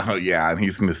 Oh, yeah, and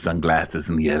he's in his sunglasses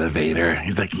in the elevator.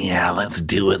 He's like, yeah, let's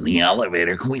do it in the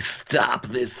elevator. Can we stop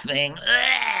this thing?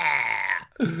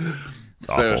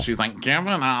 So she's like,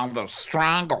 given all the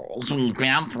struggles we've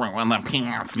been through in the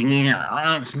past year,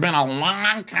 it's been a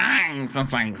long time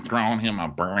since I've thrown him a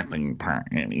birthday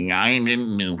party. I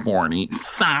didn't do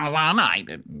 47. I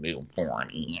didn't do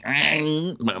 40.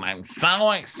 But I'm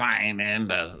so excited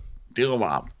to do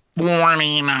a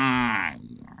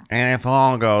 49. And if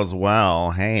all goes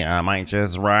well, hey, I might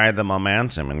just ride the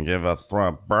momentum and throw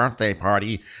a birthday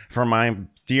party for my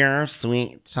dear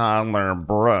sweet toddler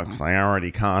Brooks. I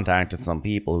already contacted some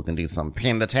people who can do some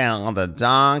pin the tail on the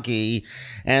donkey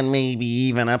and maybe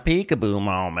even a peekaboo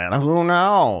moment. Who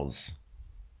knows?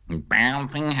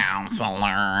 Bouncing house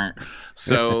alert.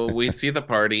 So we see the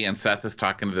party, and Seth is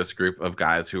talking to this group of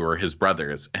guys who are his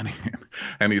brothers, and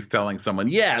he's telling someone,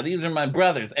 yeah, these are my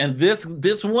brothers, and this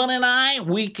one and I,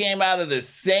 we came out of the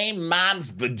same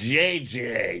mom's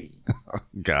vajayjay.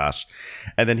 Gosh.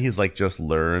 And then he's like just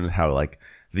learned how like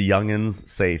the youngins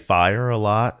say fire a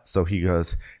lot. So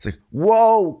he's like,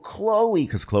 whoa, Chloe,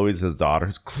 because Chloe's his daughter.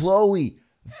 Chloe,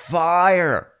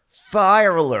 fire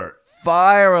alert.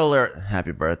 Fire alert.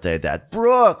 Happy birthday, Dad.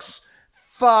 Brooks,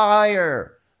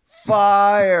 fire.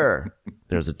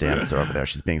 There's a dancer over there.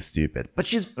 She's being stupid. But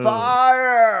she's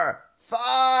fire.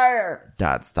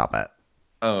 Dad, stop it.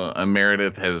 Oh, and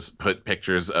Meredith has put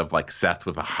pictures of like Seth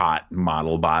with a hot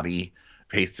model body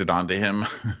pasted onto him.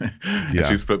 And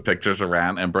she's put pictures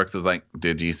around, and Brooks is like,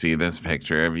 did you see this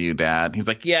picture of you, Dad? He's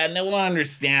like, yeah, no one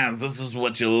understands. This is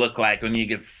what you look like when you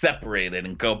get separated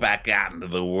and go back out into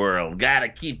the world. Gotta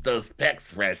keep those pecs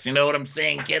fresh. You know what I'm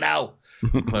saying, kiddo?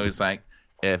 Chloe's like,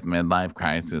 if midlife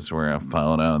crisis were a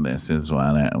photo, this is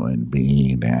what it would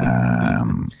be,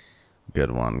 Dad.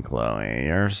 Good one, Chloe.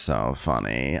 You're so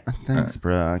funny. Thanks,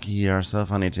 Brooke. You're so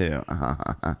funny too.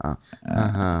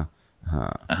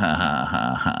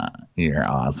 You're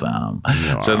awesome.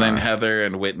 So then Heather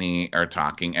and Whitney are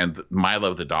talking, and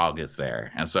Milo the dog is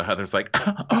there. And so Heather's like,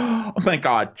 oh my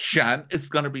God, Jen is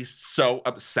going to be so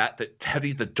upset that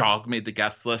Teddy the dog made the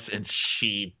guest list and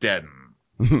she didn't.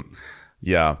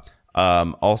 Yeah.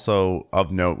 Also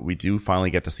of note, we do finally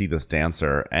get to see this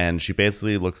dancer, and she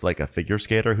basically looks like a figure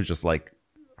skater who's just like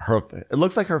it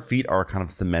looks like her feet are kind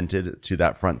of cemented to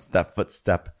that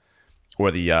footstep or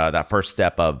that first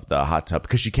step of the hot tub,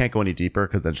 because she can't go any deeper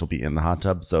because then she'll be in the hot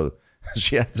tub. So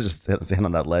she has to just stand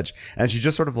on that ledge, and she's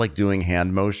just sort of like doing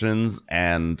hand motions,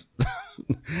 and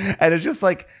and it's just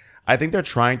like, I think they're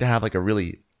trying to have like a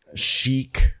really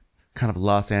chic kind of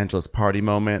Los Angeles party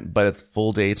moment, but it's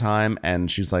full daytime, and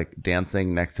she's like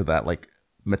dancing next to that like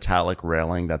metallic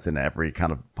railing that's in every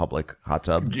kind of public hot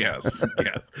tub. Yes.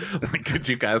 Like, could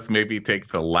you guys maybe take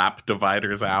the lap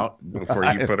dividers out before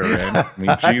you put her in? I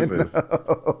mean, Jesus.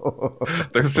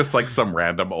 There's just like some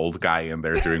random old guy in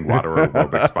there doing water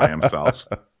aerobics by himself.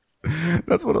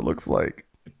 That's what it looks like.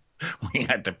 We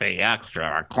had to pay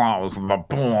extra to close the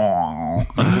pool.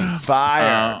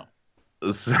 Fire.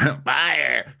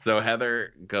 Fire. So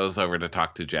Heather goes over to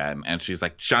talk to Jen, and she's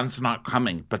like, Jen's not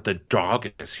coming, but the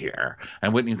dog is here.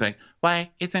 And Whitney's like, why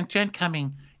isn't Jen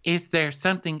coming? Is there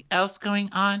something else going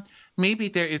on? Maybe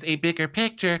there is a bigger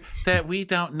picture that we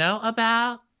don't know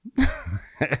about.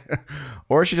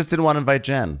 Or she just didn't want to invite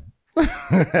Jen.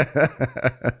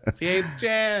 She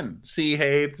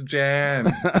hates Jen.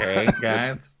 Okay,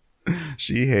 guys?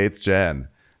 She hates Jen.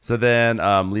 So then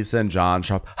Lisa and John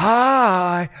show up.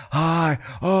 Hi.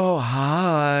 Oh,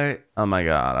 hi. Oh, my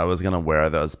God. I was going to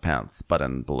wear those pants, but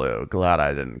in blue. Glad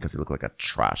I didn't, because you look like a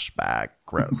trash bag.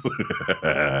 Gross.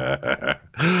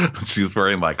 She's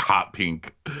wearing like hot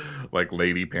pink, like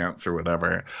lady pants or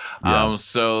whatever. Yeah.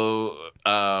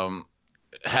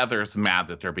 Heather's mad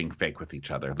that they're being fake with each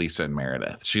other, Lisa and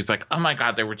Meredith. She's like, oh, my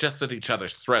God, they were just at each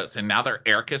other's throats, and now they're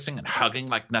air kissing and hugging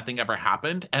like nothing ever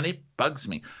happened, and it bugs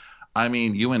me. I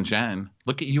mean, you and Jen.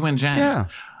 Look at you and Jen. Yeah.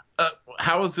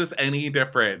 How is this any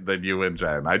different than you and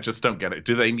Jen? I just don't get it.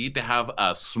 Do they need to have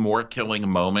a s'more killing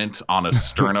moment on a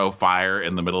sterno fire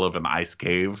in the middle of an ice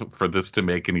cave for this to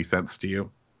make any sense to you?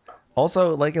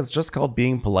 Also, like, it's just called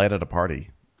being polite at a party.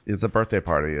 It's a birthday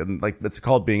party, and like, it's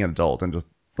called being an adult, and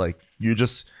just like, you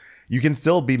can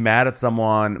still be mad at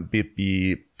someone,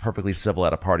 be perfectly civil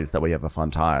at a party, so that way you have a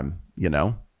fun time, you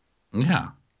know?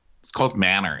 Yeah. It's called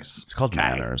manners. It's called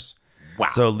manners. Wow.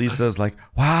 So Lisa's like,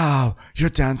 wow, your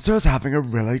dancer's having a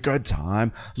really good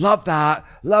time. Love that.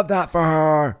 Love that for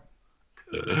her.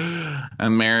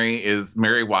 And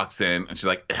Mary walks in and she's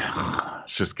like, ugh.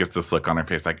 She just gets this look on her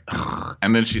face like, ugh.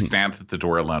 And then she stands at the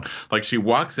door alone. Like she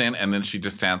walks in and then she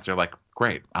just stands there like,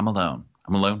 great, I'm alone.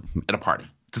 I'm alone at a party.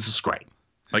 This is great.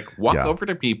 Like walk over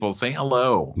to people, say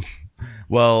hello.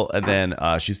 Well, and then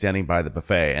she's standing by the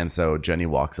buffet. And so Jenny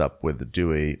walks up with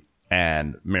Dewey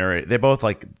and Mary. They both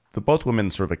both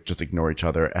women sort of like just ignore each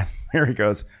other. And Mary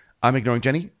goes, I'm ignoring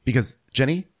Jenny because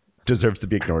Jenny deserves to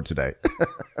be ignored today.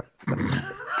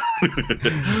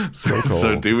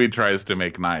 So Dewey tries to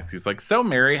make nice. He's like, so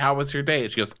Mary, how was your day?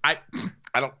 She goes, I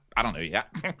don't know yet.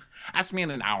 Ask me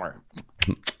in an hour.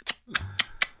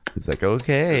 He's like,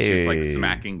 okay. She's like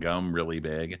smacking gum really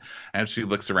big. And she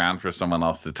looks around for someone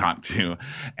else to talk to.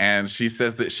 And she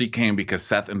says that she came because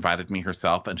Seth invited me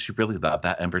herself. And she really loved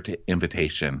that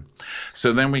invitation.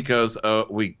 So then we goes,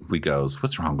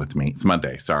 what's wrong with me? It's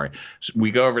Monday. Sorry.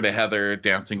 We go over to Heather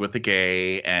dancing with the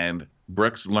gay and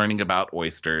Brooke's learning about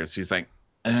oysters. She's like,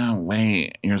 oh,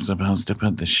 wait, you're supposed to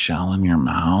put the shell in your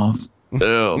mouth?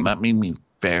 Ew, that made me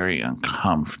very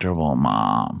uncomfortable,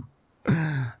 Mom.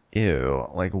 Ew,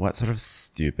 like what sort of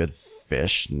stupid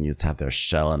fish needs to have their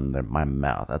shell in my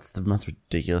mouth? That's the most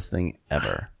ridiculous thing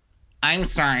ever. I'm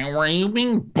sorry, were you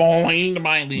being bullied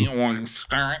by the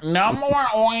oyster? No more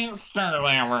oysters,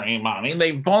 everybody.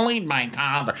 They bullied my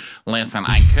toddler. Listen,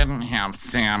 I couldn't have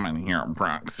salmon here,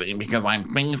 Brooksy, because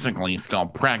I'm basically still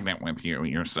pregnant with you.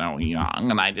 You're so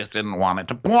young, and I just didn't want it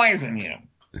to poison you.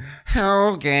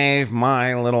 Who gave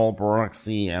my little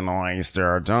Brooksy an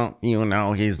oyster? Don't you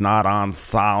know he's not on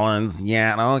solids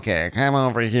yet? Okay, come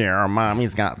over here.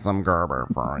 Mommy's got some Gerber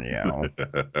for you.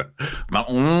 The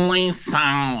only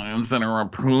solids that are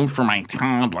approved for my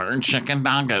toddler, chicken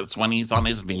nuggets when he's on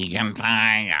his vegan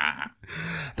diet.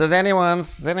 Has anyone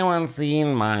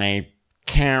seen my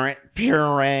carrot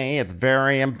puree? It's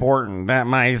very important that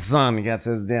my son gets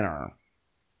his dinner.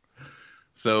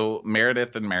 So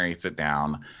Meredith and Mary sit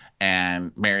down,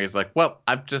 and Mary's like, well,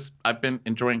 I've been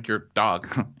enjoying your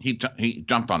dog. He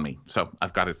jumped on me, so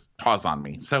I've got his paws on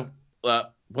me. So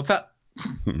what's that?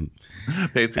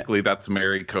 Basically, that's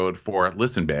Mary code for,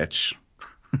 listen, bitch.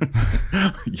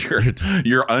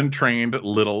 Your untrained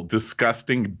little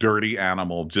disgusting dirty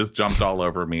animal just jumped all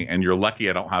over me, and you're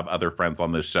lucky I don't have other friends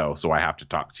on this show, so I have to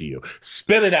talk to you.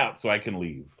 Spit it out so I can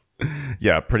leave.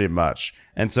 Yeah, pretty much.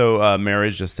 And so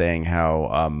Mary's just saying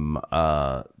how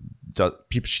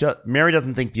Mary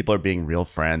doesn't think people are being real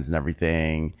friends and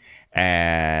everything.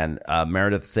 And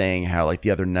Meredith's saying how, like,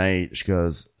 the other night she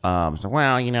goes, the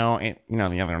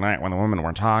other night when the women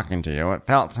were talking to you, it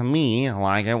felt to me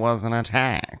like it was an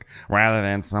attack rather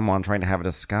than someone trying to have a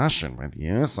discussion with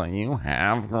you so you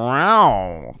have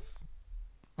growth.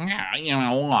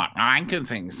 Yeah, look, I could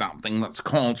say something that's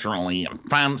culturally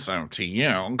offensive to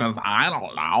you because I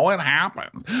don't know. It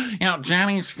happens.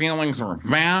 Jenny's feelings are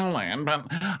valid, but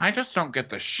I just don't get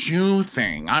the shoe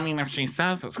thing. I mean, if she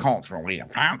says it's culturally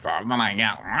offensive, then I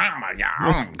get,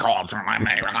 culturally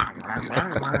maybe.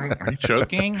 Are you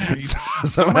choking?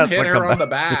 Someone hit her on the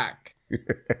back.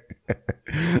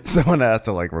 Someone has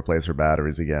to like replace her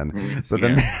batteries again. So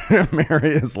then Mary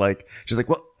is like, she's like,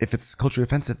 well, if it's culturally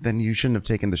offensive, then you shouldn't have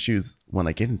taken the shoes when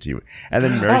I gave them to you. And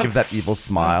then Mary gives that evil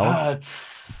smile.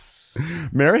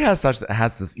 Mary has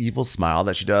this evil smile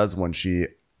that she does when she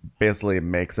basically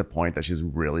makes a point that she's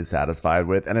really satisfied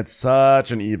with. And it's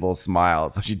such an evil smile.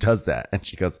 So she does that. And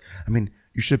she goes, I mean,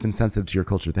 you should have been sensitive to your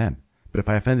culture then. But if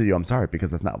I offended you, I'm sorry,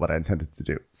 because that's not what I intended to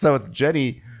do. So it's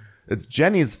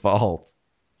Jenny's fault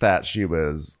that she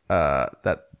was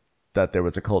that there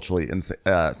was a culturally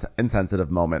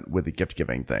insensitive moment with the gift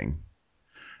giving thing.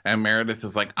 And Meredith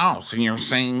is like, oh, so you're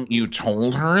saying you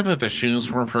told her that the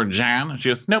shoes were for Jan? She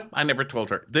goes, nope, I never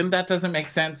told her. Then that doesn't make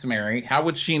sense, Mary. How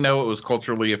would she know it was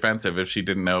culturally offensive if she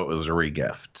didn't know it was a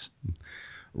regift?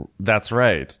 That's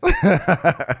right.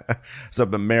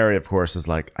 But Mary, of course, is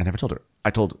like, I never told her. I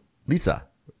told Lisa.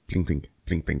 Blink, blink,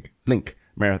 blink, blink, blink.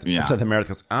 Meredith. Yeah. So then Meredith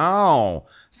goes, oh,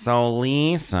 so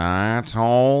Lisa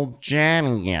told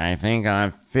Jenny. I think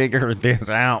I've figured this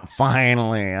out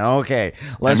finally. Okay,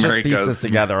 let's just piece this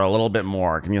together a little bit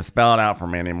more. Can you spell it out for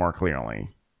me any more clearly?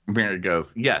 Mary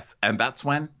goes, yes. And that's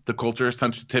when the culture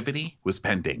sensitivity was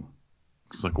pending.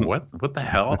 It's like, what? What the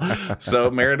hell?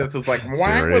 So Meredith is like,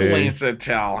 why would Lisa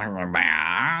tell her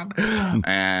that?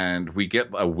 And we get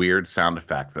a weird sound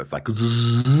effect that's like,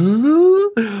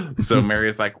 so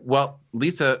Mary's like, well,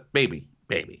 Lisa, baby.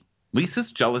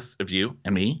 Lisa's jealous of you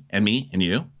and me and me and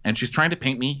you. And she's trying to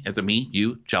paint me as a me,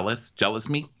 you, jealous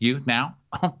me, you now.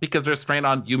 Because they're straight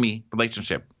on you, me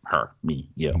relationship. Her, me,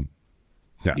 you.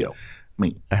 Yeah. You,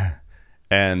 me.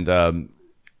 And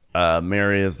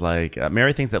Mary is like,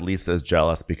 Mary thinks that Lisa is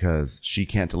jealous because she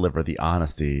can't deliver the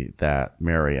honesty that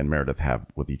Mary and Meredith have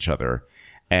with each other.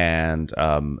 And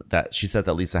that she said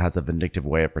that Lisa has a vindictive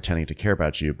way of pretending to care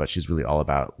about you, but she's really all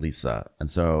about Lisa. And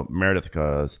so Meredith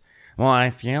goes, well, I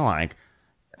feel like,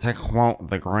 to quote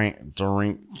the great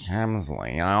Dorit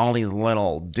Kemsley, all these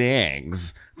little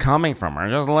digs coming from her,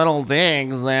 just little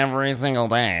digs every single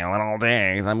day, little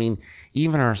digs. I mean,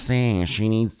 even her saying she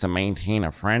needs to maintain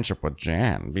a friendship with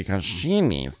Jen because she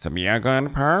needs to be a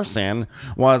good person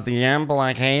was the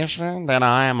implication that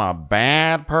I am a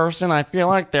bad person. I feel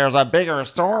like there's a bigger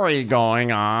story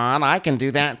going on. I can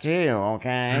do that too,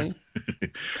 okay?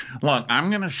 Look, I'm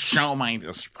going to show my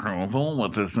disapproval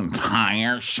with this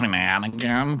entire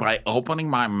shenanigan by opening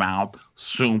my mouth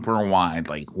super wide.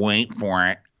 Like, wait for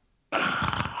it.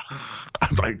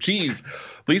 I'm like, geez.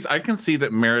 Lisa, I can see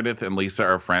that Meredith and Lisa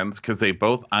are friends because they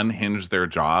both unhinge their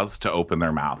jaws to open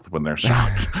their mouth when they're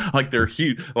shocked. Like, they're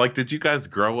huge. Like, did you guys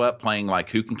grow up playing, like,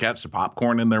 who can catch the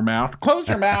popcorn in their mouth? Close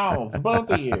your mouths, both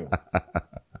of you.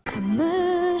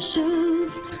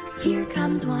 Commercials. Here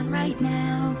comes one right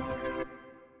now.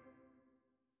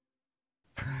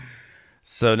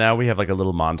 So now we have like a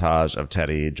little montage of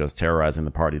Teddy just terrorizing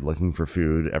the party, looking for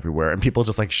food everywhere, and people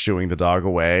just like shooing the dog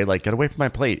away, like, get away from my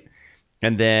plate.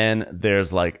 And then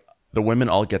there's like the women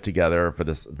all get together for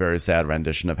this very sad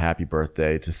rendition of Happy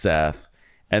Birthday to Seth.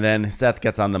 And then Seth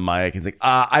gets on the mic. He's like,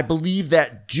 I believe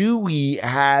that Dewey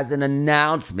has an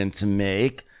announcement to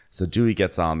make. So Dewey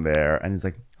gets on there and he's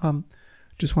like,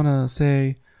 just want to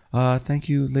say thank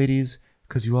you, ladies,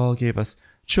 because you all gave us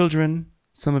children.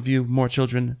 Some of you more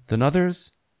children than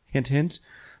others, hint, hint.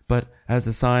 But as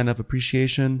a sign of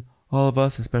appreciation, all of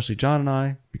us, especially John and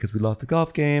I, because we lost the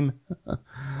golf game,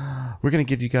 we're going to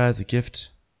give you guys a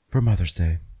gift for Mother's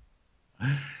Day.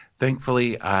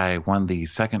 Thankfully, I won the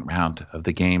second round of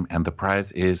the game, and the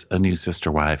prize is a new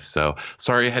sister wife. So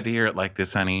sorry I had to hear it like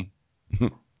this, honey.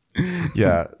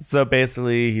 Yeah. So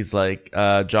basically, he's like,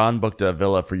 John booked a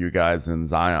villa for you guys in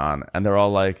Zion. And they're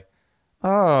all like,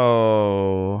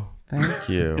 oh... Thank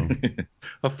you.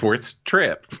 A fourth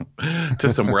trip to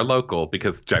somewhere local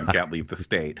because Jen can't leave the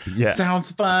state. Yeah.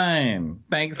 Sounds fun.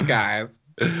 Thanks, guys.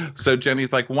 So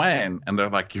Jenny's like, when? And they're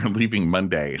like, you're leaving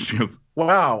Monday. She goes,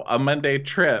 wow, a Monday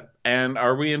trip. And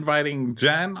are we inviting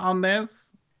Jen on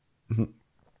this?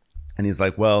 And he's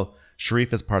like, well,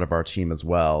 Sharif is part of our team as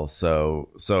well. So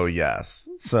yes.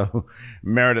 So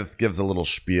Meredith gives a little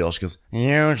spiel. She goes,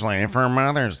 usually for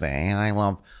Mother's Day, I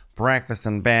love breakfast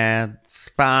in bed,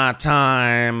 spa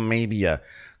time, maybe a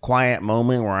quiet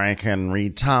moment where I can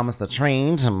read Thomas the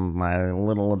Train to my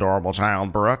little adorable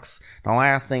child Brooks. The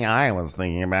last thing I was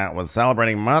thinking about was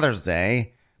celebrating Mother's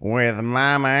Day with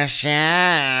Mama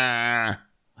Shaw.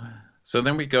 So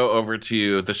then we go over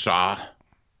to the Shaw,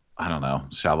 I don't know,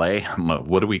 chalet.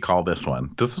 What do we call this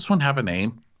one? Does this one have a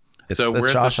name? It's so the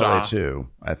we're Shaw at the Chalet Shaw 2,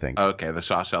 I think. Okay, the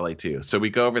Shaw Chalet 2. So we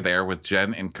go over there with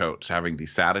Jen and Coach having the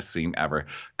saddest scene ever.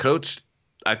 Coach,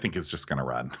 I think, is just going to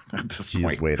run at this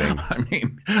point. He's waiting. I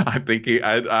mean, I think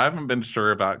I haven't been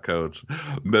sure about Coach,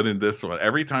 but in this one,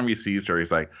 every time he sees her, he's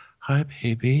like, hi,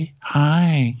 baby.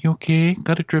 Hi, you okay?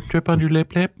 Got a drip on your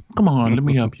lip? Come on, let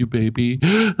me help you, baby.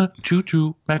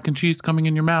 Choo-choo, mac and cheese coming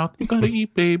in your mouth. You got to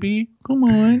eat, baby. Come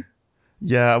on.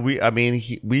 Yeah,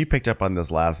 we picked up on this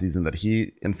last season that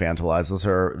he infantilizes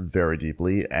her very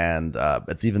deeply, and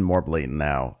it's even more blatant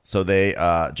now. So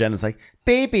Jen is like,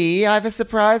 baby, I have a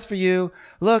surprise for you.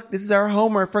 Look, this is our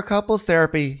homework for couples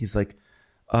therapy. He's like,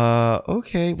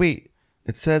 okay, wait,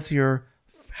 it says here,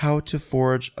 how to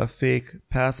forge a fake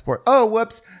passport. Oh,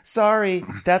 whoops, sorry,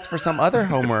 that's for some other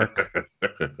homework.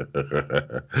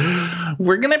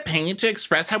 We're going to paint to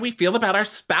express how we feel about our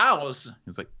spouse.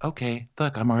 He's like, okay,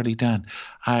 look, I'm already done.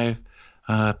 I've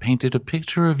painted a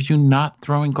picture of you not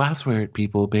throwing glassware at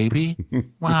people, baby.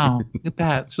 Wow, look at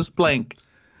that. It's just blank.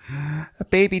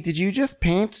 Baby, did you just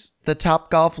paint the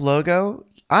Topgolf logo?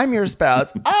 I'm your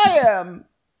spouse. I am,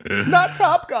 not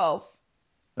Topgolf.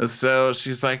 So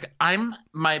she's like, I'm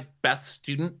my best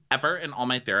student ever in all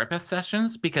my therapist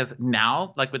sessions because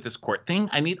now, like with this court thing,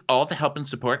 I need all the help and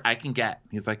support I can get.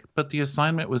 He's like, but the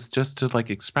assignment was just to like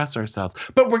express ourselves.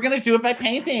 But we're going to do it by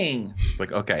painting. It's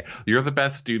like, okay, you're the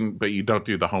best student, but you don't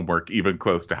do the homework even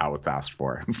close to how it's asked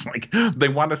for. It's like, they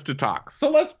want us to talk. So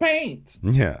let's paint.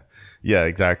 Yeah,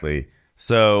 exactly.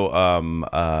 So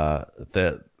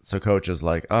so Coach is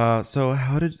like, so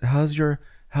how's your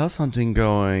house hunting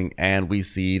going? And we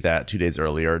see that 2 days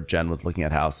earlier, Jen was looking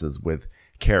at houses with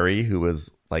Carrie, who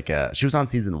was like she was on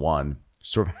season 1.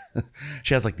 Sort of,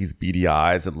 she has like these beady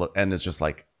eyes and it's just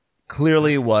like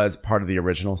clearly was part of the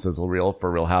original sizzle reel for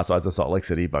Real Housewives of Salt Lake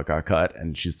City, but got cut,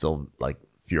 and she's still like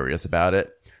furious about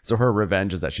it. So her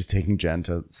revenge is that she's taking Jen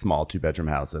to small 2-bedroom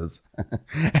houses.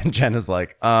 And Jen is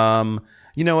like,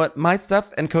 you know what? My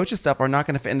stuff and Coach's stuff are not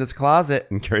going to fit in this closet.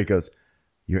 And Carrie goes,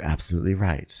 you're absolutely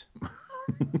right.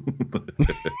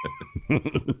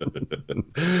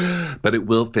 But it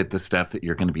will fit the stuff that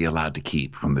you're going to be allowed to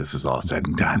keep when this is all said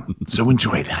and done. So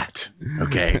enjoy that.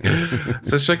 Okay.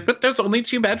 So she's like, but there's only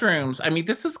 2 bedrooms. I mean,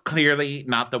 this is clearly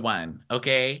not the one.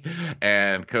 Okay.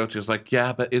 And Coach is like,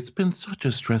 yeah, but it's been such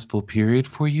a stressful period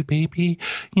for you, baby.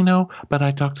 You know, but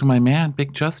I talked to my man,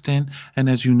 Big Justin. And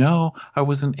as you know, I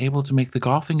wasn't able to make the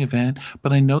golfing event,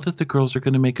 but I know that the girls are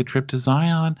going to make a trip to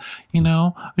Zion, you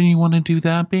know, and you want to do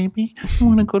that, baby? You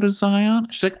want to go to Zion?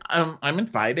 She's like, I'm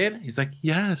invited. He's like,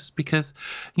 yes, because,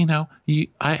 you know,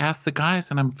 I asked the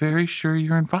guys and I'm very sure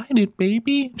you're invited,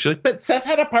 baby. She's like, but Seth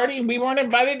had a party and we weren't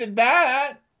invited to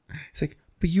that. He's like,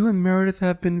 but you and Meredith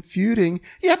have been feuding.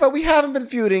 Yeah, but we haven't been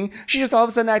feuding. She's just all of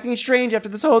a sudden acting strange after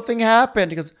this whole thing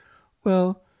happened. He goes,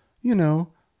 well, you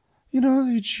know,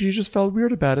 she just felt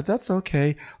weird about it. That's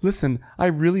okay. Listen, I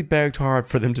really begged hard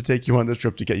for them to take you on this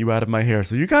trip to get you out of my hair.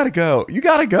 So you gotta go. You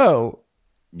gotta go.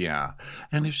 Yeah.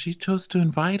 And if she chose to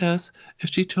invite us, if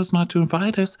she chose not to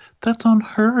invite us, that's on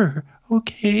her.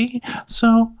 Okay.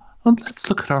 So let's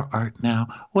look at our art now.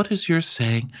 What is yours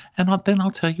saying? And then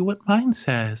I'll tell you what mine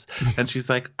says. And she's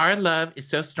like, our love is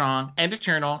so strong and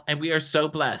eternal, and we are so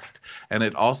blessed. And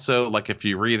it also, like, if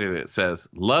you read it, it says,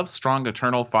 love, strong,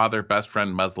 eternal, father, best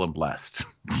friend, Muslim, blessed.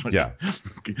 Like, yeah.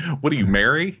 What do you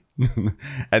marry?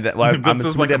 And that, well, I'm this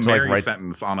is assuming like a they have to, marry write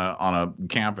sentence on a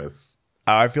campus.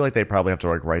 I feel like they probably have to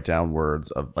like write down words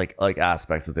of like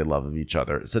aspects that they love of each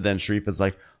other. So then Sharif is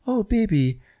like, oh,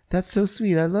 baby, that's so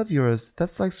sweet. I love yours.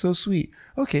 That's like so sweet.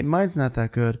 Okay, mine's not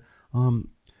that good.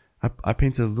 I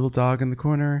painted a little dog in the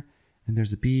corner, and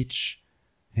there's a beach,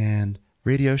 and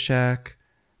Radio Shack,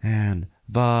 and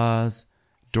vase,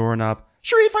 doorknob.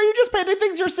 Sharif, are you just painting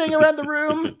things you're seeing around the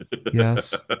room?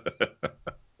 Yes.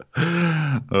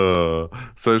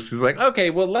 So she's like, okay,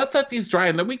 well, let's let these dry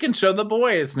and then we can show the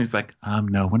boys. And he's like,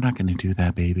 no, we're not going to do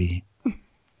that, baby.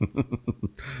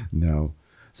 No.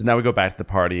 So now we go back to the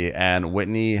party, and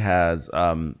Whitney is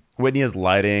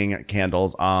lighting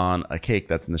candles on a cake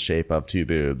that's in the shape of 2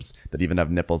 boobs that even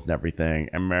have nipples and everything.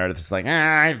 And Meredith is like,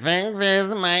 I think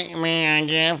this might be a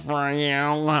gift for you,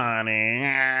 honey.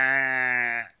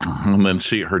 And then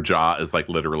her jaw is like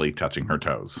literally touching her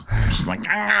toes. She's like, look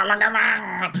at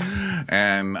that.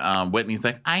 And Whitney's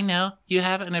like, I know you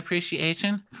have an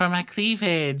appreciation for my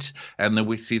cleavage. And then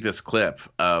we see this clip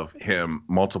of him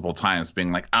multiple times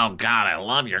being like, oh God, I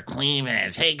love your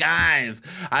cleavage. Hey guys,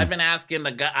 I've been asking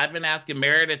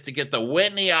Meredith to get the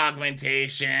Whitney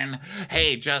augmentation.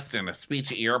 Hey Justin, a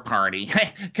speech at your party.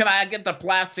 Hey, can I get the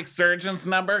plastic surgeon's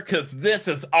number? Because this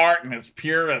is art in its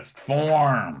purest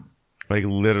form. Like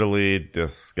literally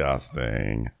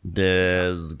disgusting.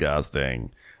 So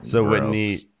Gross.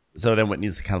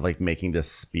 Whitney's kind of like making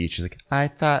this speech. She's like, I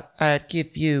thought I'd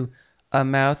give you a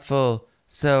mouthful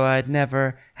so I'd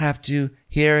never have to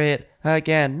hear it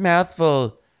again.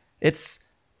 Mouthful. It's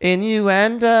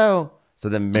innuendo. So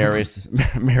then Mary's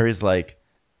like,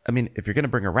 I mean, if you're going to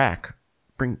bring a rack,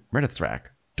 bring Meredith's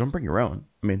rack. Don't bring your own.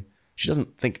 I mean, she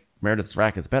doesn't think Meredith's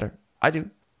rack is better. I do.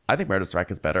 I think Meredith's rack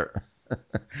is better.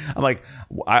 I'm like,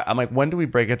 when do we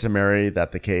break it to Mary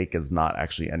that the cake is not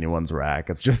actually anyone's rack?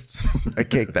 It's just a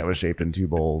cake that was shaped in 2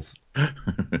 bowls.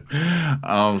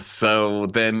 So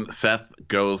then Seth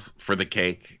goes for the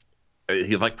cake.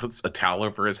 He like puts a towel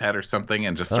over his head or something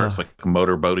and just starts like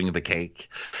motorboating the cake.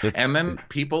 And then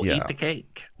people eat the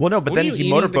cake. Well, no, but then he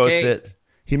motorboats it.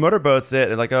 He motorboats it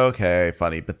and like, okay,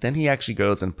 funny. But then he actually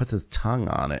goes and puts his tongue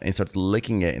on it and he starts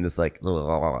licking it in this like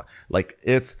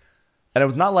it's. And it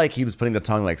was not like he was putting the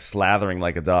tongue like slathering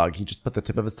like a dog. He just put the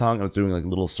tip of his tongue and was doing like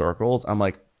little circles. I'm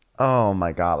like, oh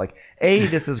my God. Like,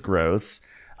 this is gross.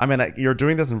 I mean, you're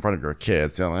doing this in front of your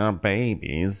kids, you know,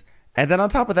 babies. And then on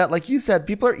top of that, like you said,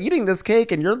 people are eating this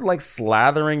cake and you're like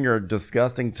slathering your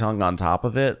disgusting tongue on top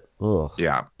of it. Ugh.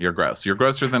 Yeah, you're gross. You're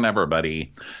grosser than ever,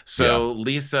 buddy. So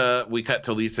Lisa, we cut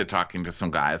to Lisa talking to some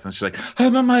guys and she's like,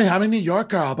 I'm a Miami, New York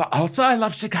girl, but also I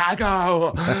love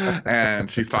Chicago.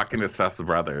 And she's talking to Seth's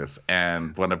brothers.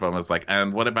 And one of them is like,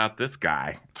 and what about this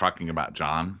guy? Talking about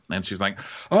John. And she's like,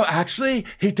 oh, actually,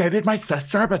 he dated my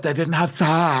sister, but they didn't have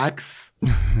sex.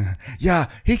 Yeah,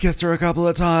 he kissed her a couple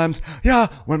of times. Yeah,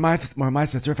 when my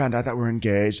sister found out that we're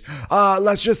engaged,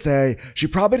 let's just say she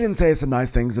probably didn't say some nice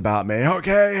things about me,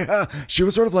 okay? She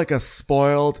was sort of like a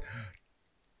spoiled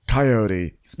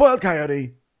coyote.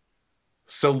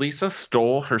 So Lisa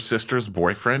stole her sister's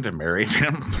boyfriend and married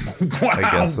him. Wow, I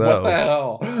guess so. what the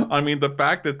hell? I mean, the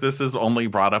fact that this is only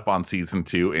brought up on season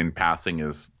 2 in passing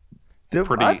is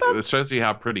pretty. It shows you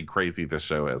how pretty crazy this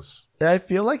show is. I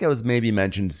feel like it was maybe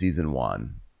mentioned season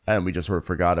 1, and we just sort of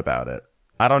forgot about it.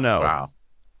 I don't know. Wow.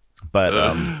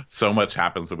 But so much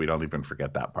happens that we don't even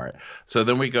forget that part. So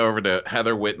then we go over to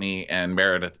Heather, Whitney, and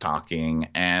Meredith talking,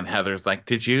 and Heather's like,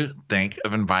 "Did you think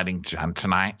of inviting Jen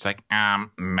tonight?" It's like,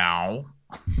 no.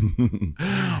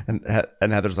 and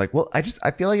Heather's like, "Well,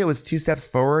 I feel like it was 2 steps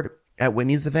forward at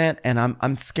Whitney's event, and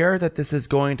I'm scared that this is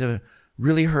going to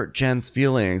really hurt Jen's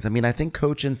feelings. I mean, I think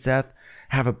Coach and Seth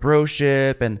have a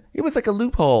broship, and it was like a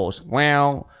loophole."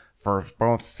 Well, for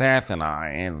both Seth and I,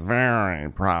 it's very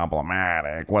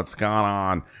problematic what's gone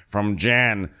on from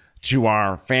Jen to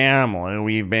our family.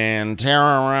 We've been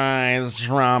terrorized,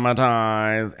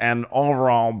 traumatized, and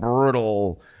overall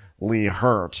brutally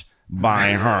hurt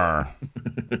by her.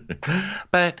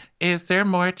 But is there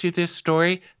more to this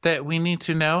story that we need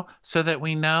to know so that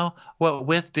we know what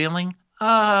with dealing?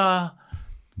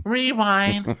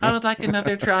 Rewind. I would like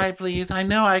another try, please. I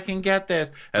know I can get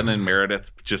this. And then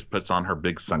Meredith just puts on her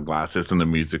big sunglasses, and the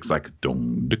music's like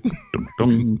dong, dong,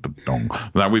 dong, dong, dong.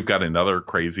 Now we've got another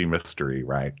crazy mystery,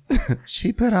 right?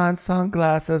 She put on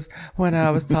sunglasses when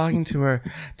I was talking to her.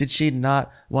 Did she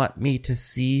not want me to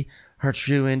see her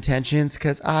true intentions?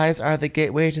 Because eyes are the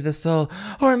gateway to the soul.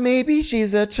 Or maybe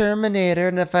she's a Terminator,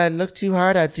 and if I look too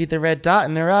hard, I'd see the red dot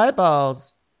in her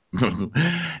eyeballs.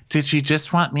 Did she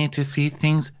just want me to see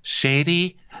things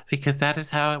shady? Because that is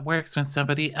how it works when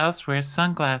somebody else wears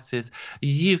sunglasses.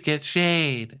 You get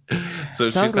shade. So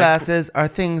sunglasses are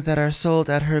things that are sold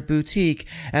at her boutique,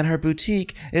 and her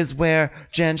boutique is where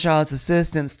Jen Shaw's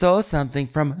assistant stole something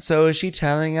from. So is she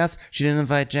telling us she didn't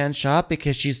invite Jen Shaw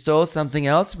because she stole something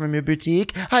else from your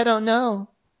boutique? I don't know.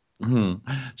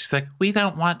 She's like, we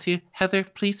don't want to. Heather,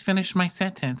 please finish my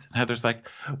sentence. And Heather's like,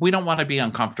 we don't want to be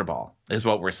uncomfortable, is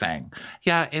what we're saying.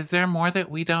 Yeah, is there more that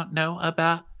we don't know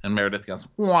about? And Meredith goes,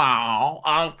 well,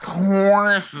 of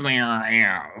course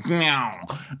there is. Now,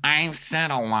 I've said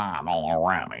a lot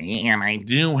already, and I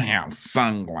do have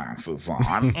sunglasses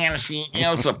on, and she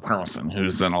is a person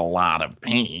who's in a lot of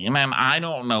pain, and I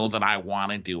don't know that I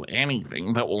want to do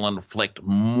anything that will inflict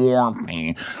more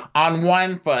pain. On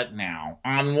one foot now.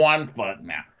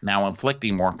 Now,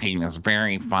 inflicting more pain is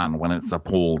very fun when it's a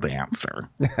pole dancer.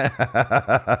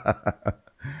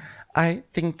 I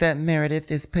think that Meredith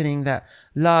is putting that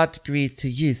law degree to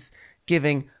use,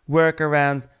 giving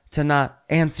workarounds to not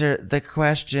answer the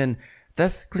question.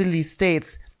 This clearly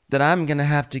states that I'm going to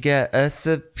have to get a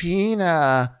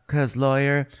subpoena. Because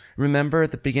lawyer, remember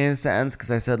at the beginning of the sentence, because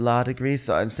I said law degree,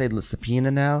 so I'm saying subpoena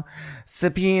now.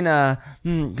 Subpoena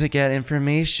to get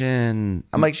information.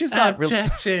 I'm like, she's not really...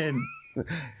 Objection.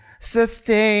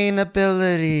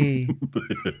 Sustainability.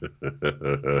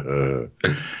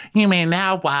 You may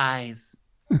now wise.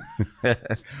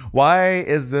 Why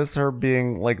is this her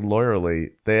being like lawyerly?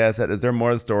 They said, is there more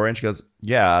to the story? And she goes,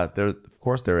 yeah, there, of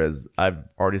course there is. I've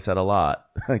already said a lot.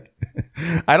 Like,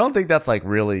 I don't think that's like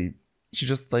really, she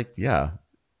just like, yeah.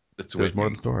 It's There's Whitney. more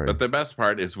to the story. But the best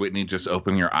part is Whitney just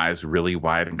opening her eyes really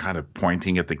wide and kind of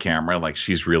pointing at the camera like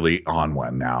she's really on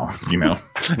one now, you know,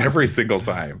 every single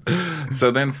time.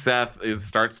 So then Seth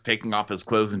starts taking off his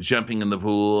clothes and jumping in the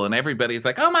pool, and everybody's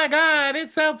like, oh my God,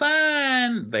 it's so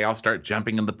fun. They all start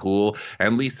jumping in the pool.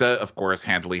 And Lisa, of course,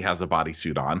 handily has a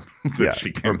bodysuit on. Yeah,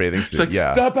 or bathing suit, like,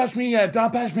 yeah. Don't push me yet,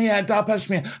 don't push me yet, don't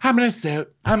push me. I'm in a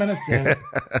suit.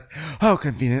 Oh,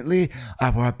 conveniently,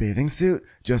 I wore a bathing suit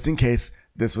just in case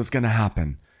this was going to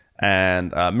happen.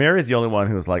 And Mary's the only one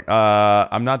who was like,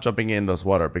 I'm not jumping in those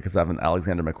water because I have an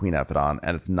Alexander McQueen outfit on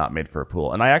and it's not made for a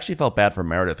pool. And I actually felt bad for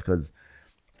Meredith because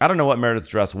I don't know what Meredith's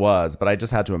dress was, but I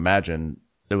just had to imagine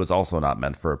it was also not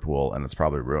meant for a pool and it's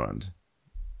probably ruined.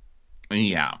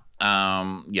 Yeah.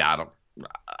 I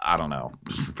don't know.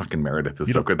 Fucking Meredith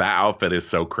is so good. That outfit is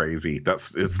so crazy.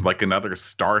 It's like another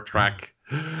Star Trek.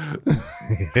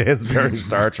 It's very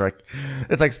Star Trek.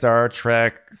 It's like Star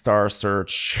Trek, Star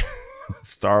Search,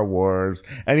 Star Wars.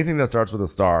 Anything that starts with a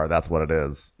star, that's what it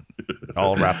is.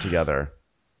 All wrapped together.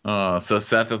 So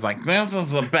Seth is like, this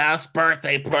is the best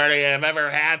birthday party I've ever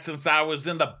had since I was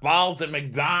in the balls at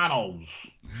McDonald's.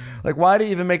 Like, why do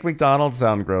you even make McDonald's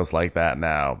sound gross like that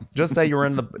now? Just say you were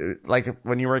in the, like,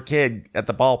 when you were a kid at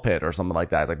the ball pit or something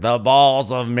like that. It's like, the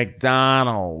balls of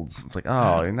McDonald's. It's like,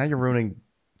 oh, now you're ruining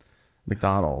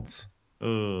McDonald's.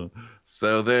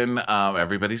 So then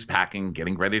everybody's packing,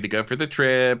 getting ready to go for the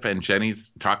trip, and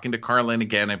Jenny's talking to Carlin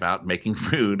again about making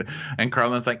food, and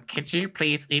Carlin's like, could you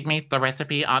please leave me the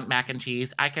recipe on mac and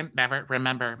cheese? I can never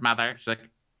remember, Mother. She's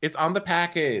like, It's on the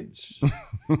package.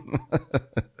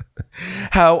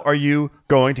 How are you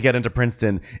going to get into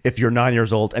Princeton if you're 9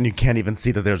 years old and you can't even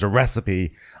see that there's a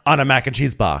recipe on a mac and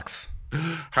cheese box?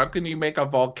 How can you make a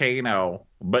volcano,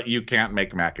 but you can't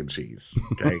make mac and cheese?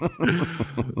 Okay.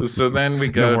 So then we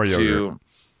go to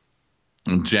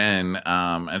Jen,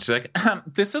 and she's like,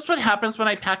 "This is what happens when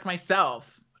I pack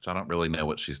myself," which I don't really know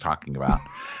what she's talking about.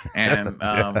 And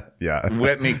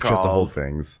Whitney calls. Just the whole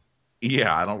things.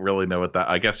 Yeah, I don't really know what that.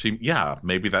 I guess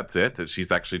maybe that's it, that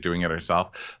she's actually doing it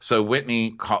herself. So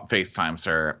Whitney FaceTimes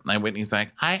her, and Whitney's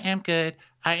like, "I am good.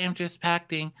 I am just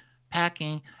packing,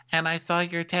 and I saw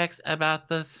your text about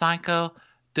the Cinco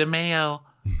de Mayo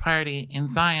party in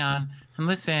Zion. And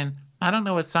listen, I don't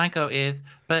know what Cinco is,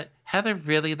 but Heather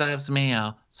really loves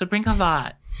mayo, so bring a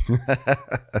lot."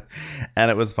 And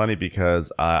it was funny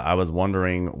because I was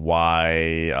wondering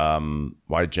why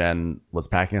Jen was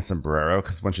packing a sombrero,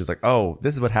 because when she's like, "Oh,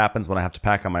 this is what happens when I have to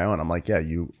pack on my own," I'm like, yeah,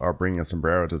 you are bringing a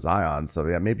sombrero to Zion, so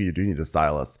yeah, maybe you do need a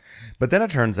stylist. But then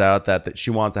it turns out that she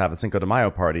wants to have a Cinco de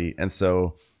Mayo party, and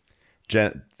so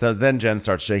then Jen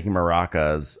starts shaking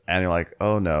maracas, and you're like,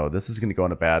 oh no, this is going to go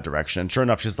in a bad direction. And sure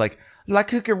enough, she's like, "La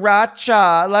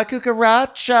cucaracha, la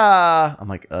cucaracha." I'm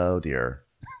like, oh dear.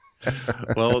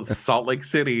 Well, it's Salt Lake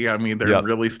City. I mean, they're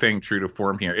really staying true to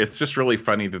form here. It's just really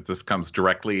funny that this comes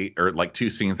directly, or like 2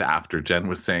 scenes after Jen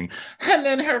was saying, "And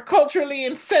then her culturally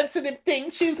insensitive thing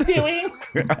she's doing."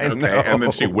 Okay, and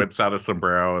then she whips out a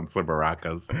sombrero and some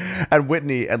maracas. And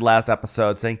Whitney in last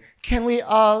episode saying, "Can we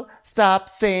all stop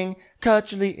saying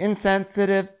culturally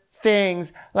insensitive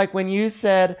things? Like when you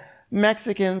said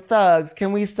Mexican thugs,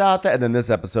 can we stop that?" And then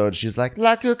this episode, she's like,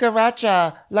 "La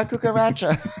cucaracha, la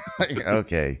cucaracha." Like,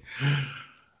 okay.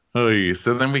 Oh,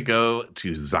 so then we go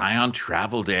to Zion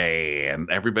Travel Day, and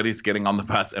everybody's getting on the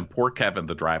bus, and poor Kevin,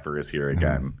 the driver, is here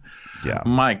again. Yeah.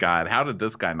 My God, how did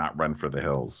this guy not run for the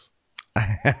hills?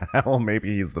 Well, maybe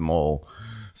he's the mole.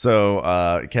 So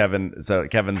Kevin's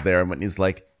there, and Whitney's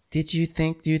like, do you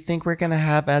think we're gonna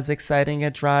have as exciting a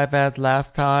drive as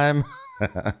last time?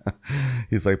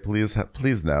 He's like,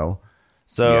 please no.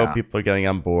 So people are getting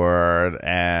on board,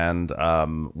 and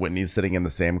Whitney's sitting in the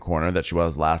same corner that she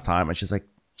was last time, and she's like,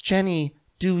 "Jenny,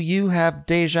 do you have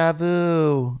deja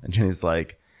vu?" And Jenny's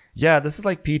like, "Yeah, this is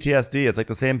like PTSD. It's like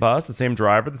the same bus, the same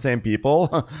driver, the same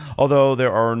people. Although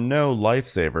there are no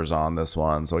lifesavers on this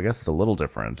one, so I guess it's a little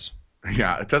different."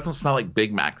 Yeah, it doesn't smell like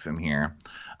Big Macs in here.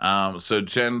 So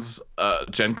Jen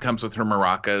comes with her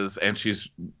maracas, and she's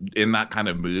in that kind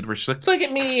of mood where she's like, "Look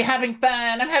at me having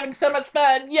fun. I'm having so much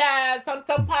fun. Yes, I'm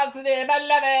so positive. I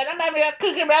love it. I'm having a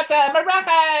cucaracha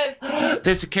maracas.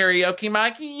 There's a karaoke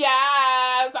mic.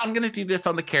 Yes, I'm going to do this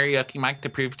on the karaoke mic to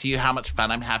prove to you how much fun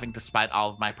I'm having despite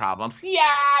all of my problems.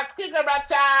 Yes,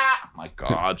 cucaracha." Oh my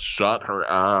God, shut her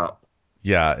up.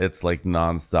 Yeah, it's like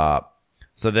nonstop.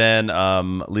 So then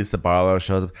Lisa Barlow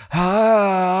shows up.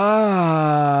 Hi.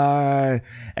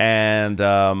 And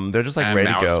they're just like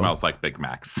ready to go. It smells like Big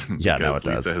Macs. Yeah, now it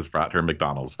does. Lisa has brought her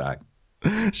McDonald's back.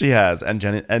 She has. And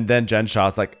then Jen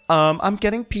Shaw's like, I'm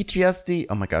getting PTSD.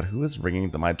 Oh my God, who is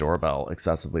ringing my doorbell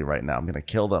excessively right now? I'm going to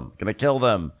kill them.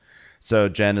 So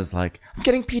Jen is like, "I'm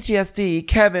getting PTSD.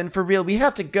 Kevin, for real, we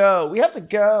have to go.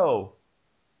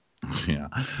 Yeah.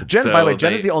 Jen, by the way,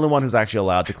 Jen is the only one who's actually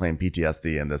allowed to claim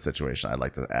PTSD in this situation, I'd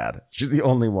like to add. She's the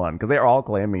only one, because they're all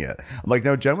claiming it. I'm like,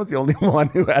 no, Jen was the only one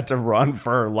who had to run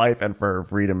for her life and for her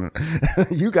freedom.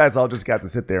 You guys all just got to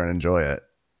sit there and enjoy it.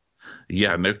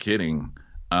 Yeah, no kidding.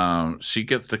 She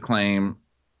gets to claim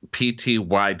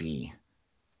PTYD.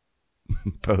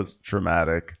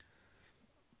 Post-traumatic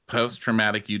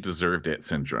you deserved it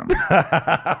syndrome.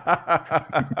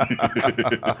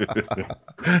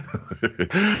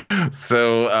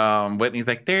 So Whitney's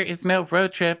like, "There is no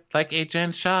road trip like a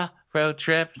Jen Shaw road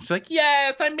trip." She's like,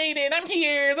 "Yes, I made it. I'm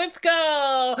here. Let's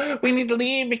go. We need to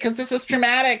leave because this is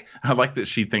traumatic." I like that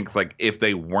she thinks like if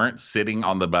they weren't sitting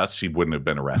on the bus, she wouldn't have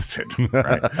been arrested.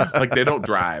 Right? Like they don't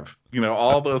drive. You know,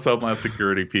 all those Homeland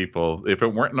Security people. If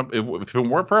it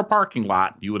weren't for a parking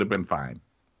lot, you would have been fine.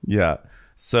 Yeah.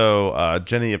 So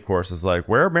Jenny, of course, is like,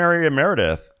 "Where are Mary and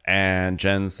Meredith?" And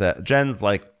Jen's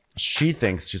like, she's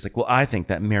like, "Well, I think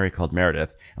that Mary called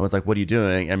Meredith and was like, 'What are you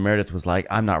doing?' And Meredith was like,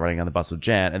 'I'm not riding on the bus with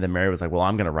Jen.' And then Mary was like, 'Well,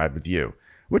 I'm going to ride with you,'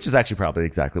 which is actually probably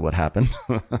exactly what happened."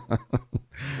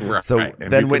 Right. So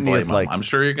And then Whitney is like, "I'm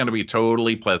sure you're going to be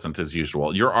totally pleasant as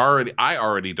usual. I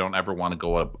already don't ever want to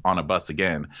go up on a bus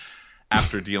again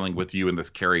after dealing with you in this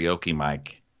karaoke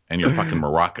mic and your fucking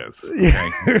maracas." Okay?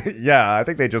 Yeah, I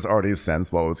think they just already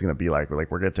sensed what it was going to be like. We're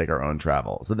going to take our own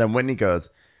travel. So then Whitney goes,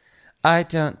 "I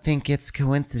don't think it's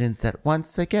coincidence that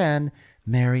once again,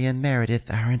 Mary and Meredith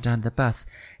aren't on the bus.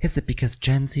 Is it because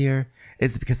Jen's here?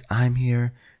 Is it because I'm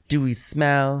here? Do we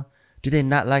smell? Do they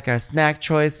not like our snack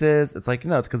choices? It's like,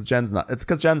 no, it's because Jen's not. It's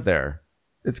because Jen's there.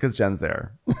 It's because Jen's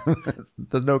there.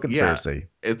 There's no conspiracy.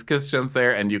 Yeah, it's because Jen's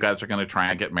there, and you guys are going to try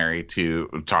and get Mary to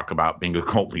talk about being a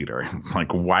cult leader.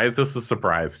 Like, why is this a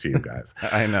surprise to you guys?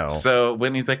 I know. So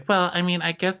Whitney's like, well, I mean,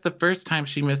 I guess the first time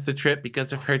she missed the trip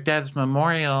because of her dad's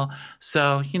memorial.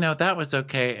 So, that was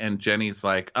okay. And Jenny's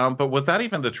like, but was that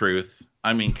even the truth?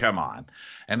 I mean, come on.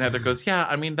 And Heather goes, yeah,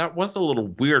 I mean, that was a little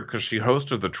weird because she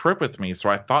hosted the trip with me, so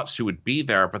I thought she would be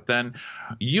there. But then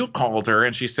you called her,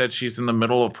 and she said she's in the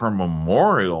middle of her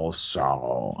memorial,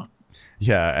 so...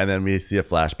 Yeah, and then we see a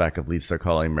flashback of Lisa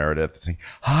calling Meredith saying,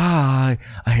 hi,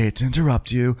 I hate to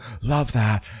interrupt you. Love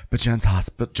that. But Jen's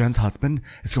husband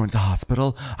is going to the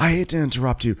hospital. I hate to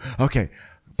interrupt you. Okay,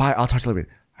 bye. I'll talk to you later.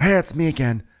 Hey, it's me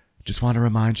again. Just want to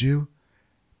remind you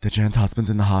that Jen's husband's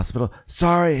in the hospital.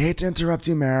 Sorry, hate to interrupt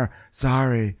you, Mare.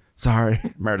 Sorry.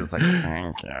 Meredith's like,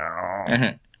 thank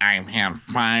you. I've had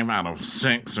 5 out of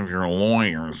 6 of your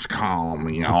lawyers call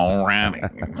me already,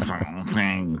 so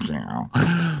thank you.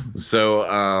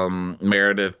 So,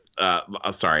 Meredith,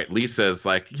 Lisa's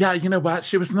like, yeah, you know what?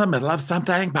 She was in the middle of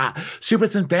something, but she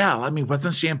was in Val. I mean,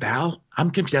 wasn't she in Val?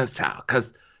 I'm confused now,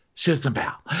 because she was in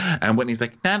Val. And Whitney's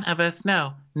like, none of us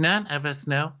know. None of us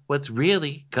know what's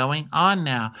really going on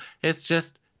now. It's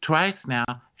just twice now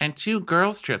and 2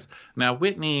 girls' trips. Now,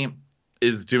 Whitney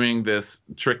is doing this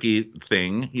tricky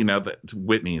thing, that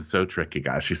Whitney is so tricky,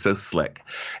 guys. She's so slick.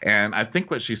 And I think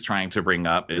what she's trying to bring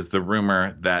up is the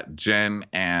rumor that Jen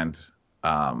and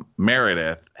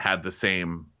Meredith had the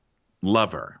same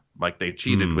lover. Like they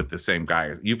cheated with the same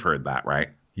guy. You've heard that, right?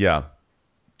 Yeah.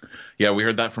 Yeah, we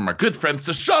heard that from our good friend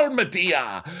Social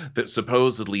Media, that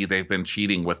supposedly they've been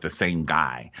cheating with the same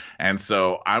guy. And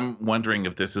so I'm wondering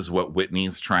if this is what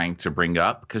Whitney's trying to bring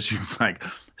up, because she's like,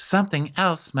 something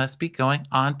else must be going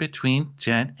on between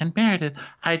Jen and Meredith.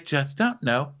 I just don't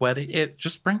know what it is.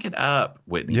 Just bring it up,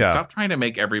 Whitney. Yeah. Stop trying to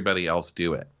make everybody else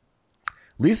do it.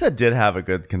 Lisa did have a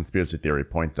good conspiracy theory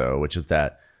point, though, which is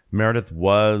that Meredith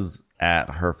was at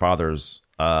her father's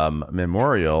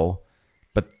memorial.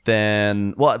 But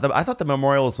then, I thought the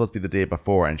memorial was supposed to be the day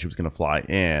before and she was going to fly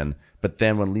in. But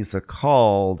then when Lisa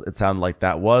called, it sounded like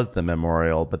that was the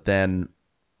memorial. But then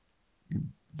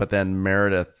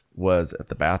Meredith was at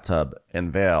the bathtub in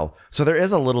Vale. So there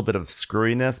is a little bit of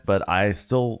screwiness, but I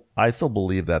still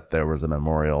believe that there was a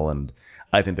memorial. And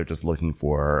I think they're just looking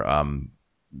for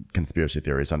conspiracy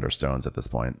theories under stones at this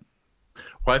point.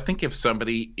 Well, I think if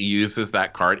somebody uses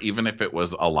that card, even if it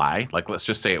was a lie, like let's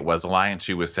just say it was a lie and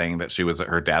she was saying that she was at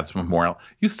her dad's memorial,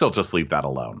 you still just leave that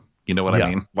alone. You know what I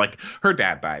mean? Like her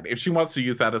dad died. If she wants to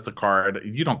use that as a card,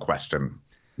 you don't question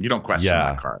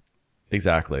that card.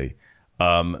 Exactly.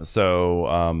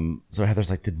 So Heather's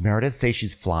like, did Meredith say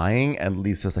she's flying? And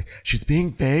Lisa's like, she's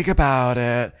being vague about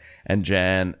it. And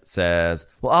Jen says,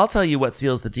 well, I'll tell you what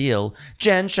seals the deal.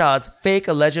 Jen Shaw's fake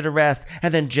alleged arrest.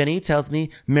 And then Jenny tells me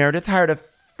Meredith hired a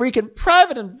freaking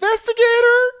private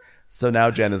investigator. So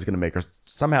now Jen is going to make her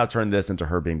somehow turn this into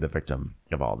her being the victim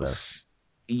of all this.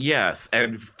 Yes,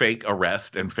 and fake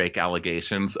arrest and fake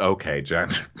allegations. Okay, Jen.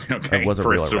 Okay, it was a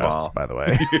real arrest, by the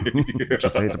way.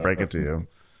 Just hate to break it to you.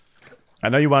 I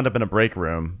know you wound up in a break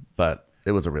room, but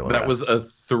it was a real arrest.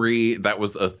 That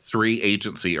was a 3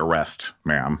 agency arrest,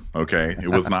 ma'am. Okay, it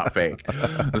was not fake.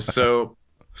 So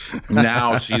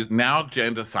now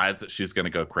Jen decides that she's going to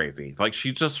go crazy. Like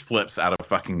she just flips out of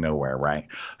fucking nowhere, right?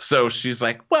 So she's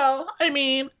like, well, I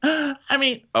mean,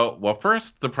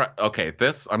 first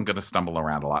this I'm going to stumble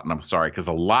around a lot, and I'm sorry because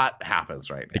a lot happens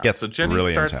right now. It gets so Jenny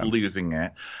really starts intense. losing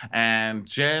it, and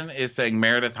Jen is saying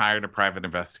Meredith hired a private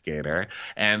investigator,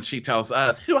 and she tells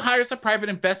us, who hires a private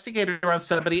investigator on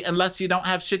somebody unless you don't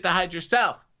have shit to hide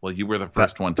yourself? Well, you were the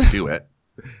first one to do it.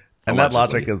 And that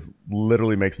logic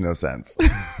literally makes no sense.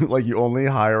 Like you only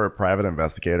hire a private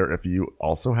investigator if you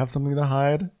also have something to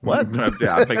hide? What?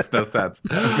 Yeah, it makes no sense.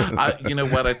 You know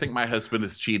what? I think my husband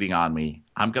is cheating on me.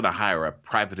 I'm going to hire a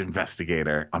private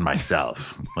investigator on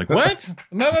myself. Like, what?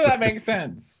 None of that makes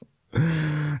sense.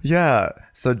 Yeah.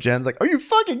 So Jen's like, are you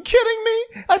fucking kidding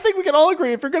me? I think we can all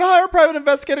agree if you're going to hire a private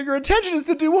investigator, your intention is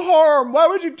to do harm. Why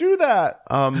would you do that?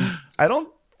 I don't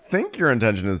think your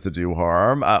intention is to do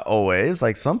harm always.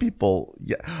 Like some people,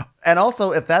 yeah. And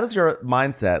also if that is your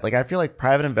mindset, like I feel like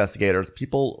private investigators,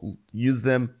 people use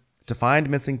them to find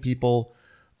missing people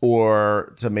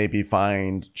or to maybe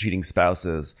find cheating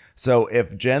spouses. So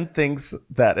if Jen thinks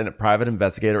that a private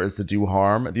investigator is to do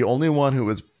harm, the only one who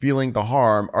is feeling the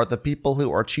harm are the people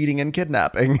who are cheating and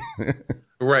kidnapping.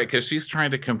 Right, because she's trying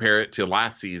to compare it to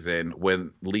last season when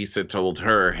Lisa told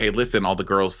her, hey, listen, all the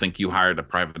girls think you hired a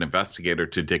private investigator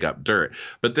to dig up dirt.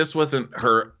 But this wasn't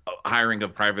her hiring a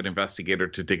private investigator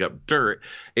to dig up dirt.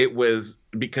 It was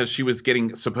because she was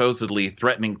getting supposedly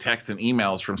threatening texts and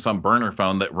emails from some burner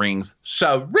phone that rings,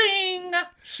 sha-ring,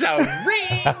 sha-ring.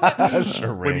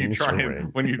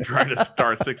 When you try to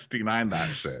star 69 that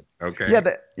shit, okay?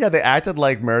 Yeah, they acted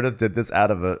like Meredith did this out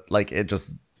of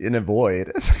in a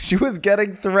void. She was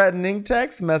getting threatening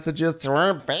text messages to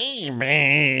her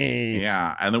baby.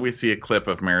 Yeah, and then we see a clip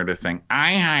of Meredith saying,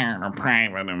 I hired a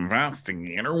private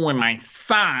investigator when my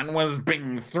son was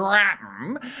being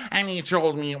threatened, and he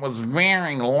told me it was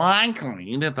very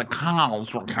likely that the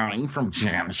calls were coming from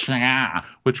Jen Shah,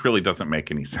 which really doesn't make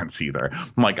any sense either.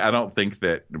 I'm like, I don't think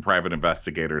that private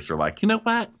investigators are like, you know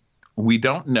what? We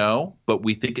don't know, but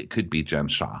we think it could be Jen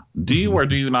Shah. Do you or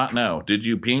do you not know? Did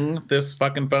you ping this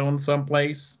fucking phone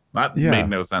someplace? That made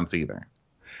no sense either.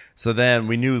 So then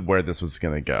we knew where this was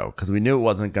going to go because we knew it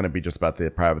wasn't going to be just about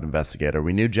the private investigator.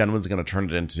 We knew Jen was going to turn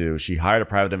it into she hired a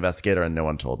private investigator and no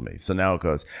one told me. So now it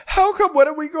goes, how come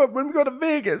when we go to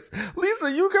Vegas?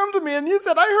 Lisa, you come to me and you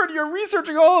said, I heard you're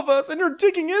researching all of us and you're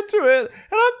digging into it.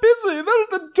 And I'm busy. That is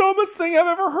the dumbest thing I've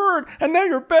ever heard. And now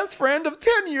your best friend of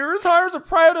 10 years hires a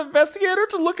private investigator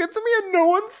to look into me and no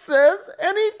one says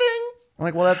anything? I'm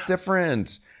like, well, that's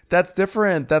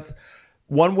different.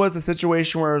 One was a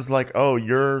situation where it was like, oh,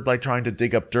 you're like trying to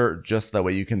dig up dirt just that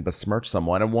way you can besmirch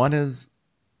someone. And one is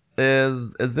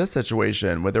this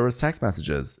situation where there was text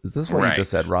messages. Is this what you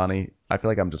just said, Ronnie? I feel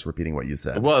like I'm just repeating what you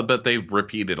said. Well, but they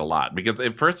repeated a lot because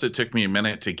at first it took me a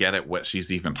minute to get at what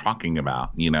she's even talking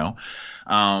about, you know?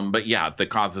 But yeah, the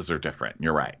causes are different.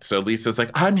 You're right. So Lisa's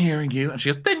like, I'm hearing you. And she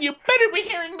goes, then you better be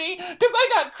hearing me because I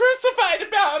got crucified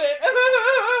about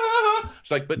it.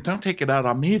 She's like, but don't take it out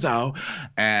on me, though.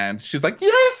 And she's like,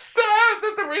 you said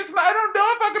that the reason I don't know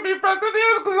if I can be friends with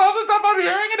you is because all the stuff I'm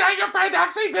hearing and how your friend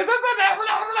actually did this and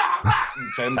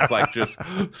Ben's like just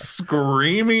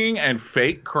screaming and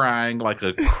fake crying like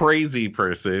a crazy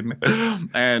person.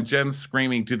 And Jen's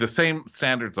screaming, do the same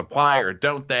standards apply or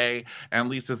don't they? And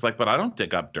Lisa's like, but I don't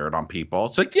dig up dirt on people.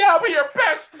 She's like, yeah, but your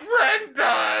best friend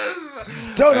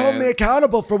does. Don't hold me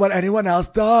accountable for what anyone else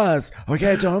does.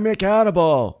 Okay, don't hold me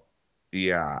accountable.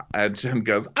 Yeah, and Jen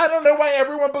goes, I don't know why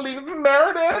everyone believes in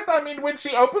Meredith. I mean, when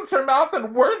she opens her mouth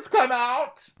and words come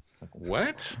out. It's like,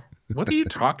 what? What are you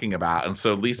talking about? And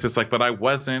so Lisa's like, but I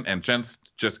wasn't. And Jen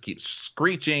just keeps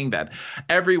screeching that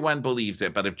everyone believes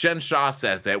it. But if Jen Shah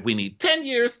says it, we need 10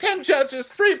 years, 10 judges,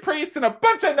 3 priests, and a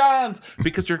bunch of nuns.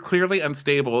 Because you're clearly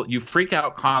unstable. You freak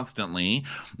out constantly.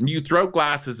 You throw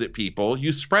glasses at people.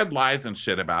 You spread lies and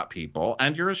shit about people.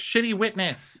 And you're a shitty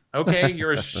witness. Okay?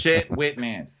 You're a shit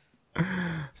witness.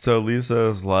 So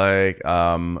Lisa's like,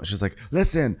 she's like,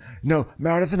 listen, no,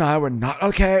 Meredith and I were not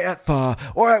okay at Thaw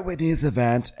or at Whitney's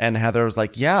event. And Heather was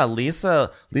like, yeah, Lisa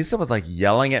was like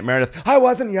yelling at Meredith. I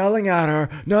wasn't yelling at her.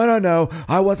 No,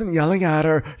 I wasn't yelling at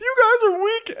her. You guys are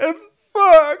weak as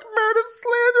fuck. Meredith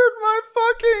slandered my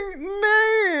fucking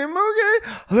name, okay?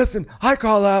 Listen, I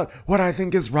call out what I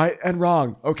think is right and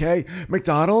wrong, okay?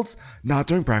 McDonald's not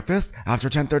doing breakfast after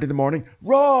 10:30 in the morning,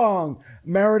 wrong.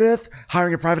 Meredith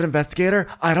hiring a private investigator,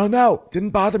 I don't know.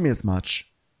 Didn't bother me as much.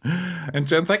 And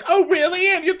Jen's like, oh, really?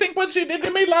 And you think what she did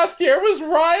to me last year was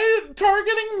right?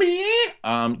 Targeting me?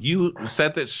 You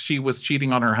said that she was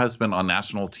cheating on her husband on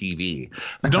national TV.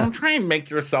 Don't try and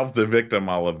make yourself the victim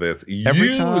all of this.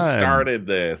 You started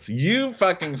this. You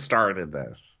fucking started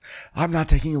this. I'm not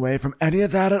taking away from any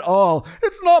of that at all.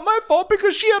 It's not my fault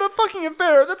because she had a fucking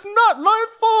affair. That's not my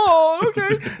fault,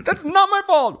 okay? That's not my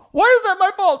fault. Why is that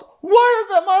my fault? Why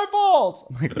is that my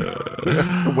fault?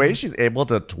 The way she's able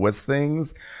to twist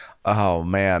things, oh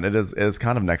man, it is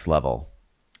kind of next level.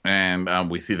 And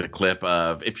we see the clip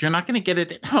of, if you're not going to get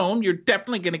it at home, you're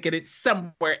definitely going to get it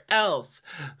somewhere else.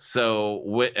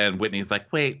 So, and Whitney's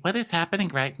like, wait, what is happening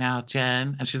right now,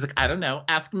 Jen? And she's like, I don't know.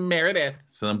 Ask Meredith.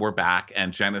 So then we're back,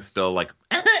 and Jen is still like,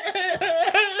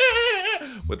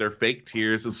 with her fake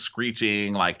tears and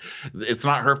screeching, like it's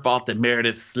not her fault that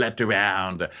Meredith slept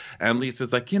around. And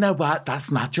Lisa's like, you know what?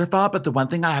 That's not your fault. But the one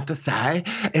thing I have to say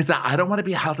is that I don't want to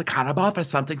be held accountable for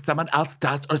something someone else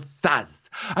does or says.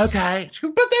 Okay? She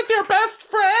goes, but that's your best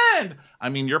friend. I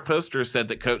mean, your poster said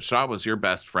that Coach Shaw was your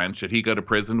best friend. Should he go to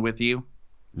prison with you?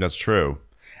 That's true.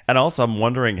 And also, I'm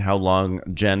wondering how long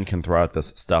Jen can throw out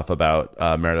this stuff about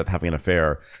Meredith having an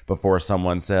affair before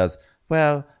someone says,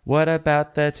 well, what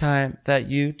about the time that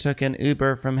you took an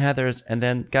Uber from Heather's and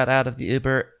then got out of the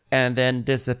Uber and then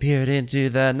disappeared into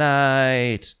the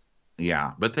night?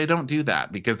 Yeah, but they don't do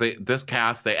that because this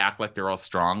cast, they act like they're all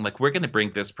strong. Like, we're going to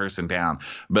bring this person down.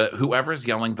 But whoever's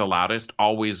yelling the loudest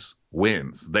always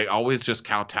wins. They always just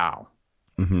kowtow.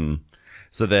 Mm-hmm.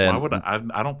 So then...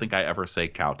 I don't think I ever say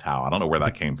kowtow. I don't know where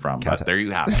that came from, but there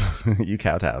you have it. You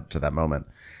kowtowed to that moment.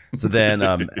 So then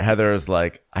Heather's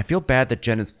like, I feel bad that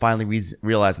Jen is finally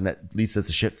realizing that Lisa's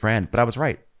a shit friend, but I was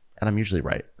right. And I'm usually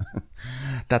right.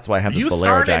 That's why I have this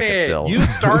Bolero jacket still. You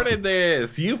started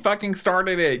this. You fucking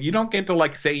started it. You don't get to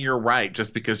like say you're right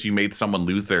just because you made someone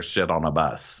lose their shit on a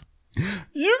bus.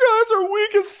 You guys are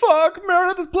weak as fuck.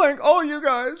 Meredith is playing all you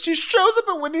guys. She shows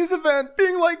up at Whitney's event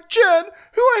being like, Jen,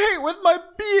 who I hate with my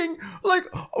being, like,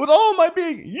 with all my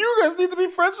being. You guys need to be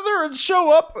friends with her and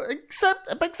show up,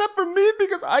 except for me,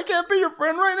 because I can't be your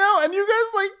friend right now. And you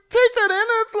guys, like, take that in,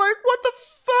 and it's like, what the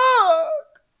fuck?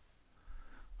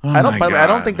 Oh I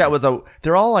don't think that was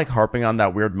they're all like harping on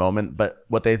that weird moment, but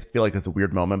what they feel like is a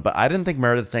weird moment. But I didn't think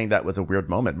Meredith saying that was a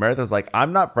weird moment. Meredith was like,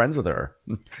 I'm not friends with her.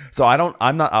 So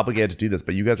I'm not obligated to do this,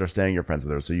 but you guys are saying you're friends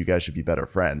with her. So you guys should be better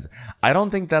friends. I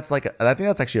think that's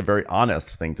actually a very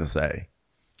honest thing to say.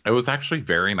 It was actually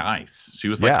very nice. She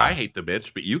was like, I hate the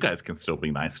bitch, but you guys can still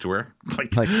be nice to her.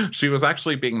 Like she was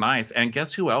actually being nice. And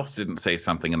guess who else didn't say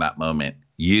something in that moment?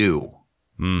 You.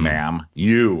 Ma'am,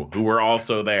 you, who were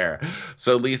also there.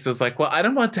 So Lisa's like, well, I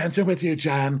don't want tension with you,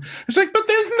 Jen. She's like, but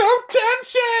there's no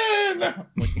tension.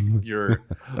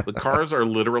 Like, the cars are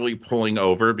literally pulling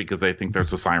over because they think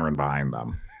there's a siren behind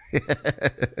them.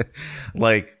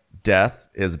 Like,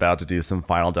 Death is about to do some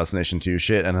Final Destination 2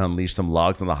 shit and unleash some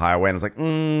logs on the highway. And it's like,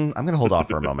 I'm going to hold off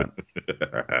for a moment.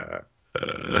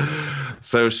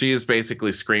 So she is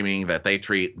basically screaming that they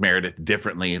treat Meredith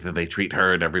differently than they treat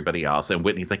her and everybody else. And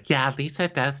Whitney's like, yeah, Lisa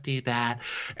does do that.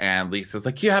 And Lisa's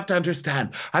like, you have to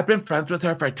understand, I've been friends with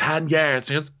her for 10 years.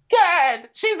 She goes, good.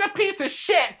 She's a piece of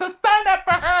shit. So sign up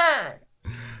for her.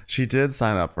 She did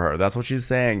sign up for her. That's what she's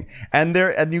saying. And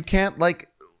you can't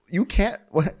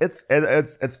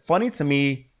it's funny to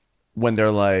me when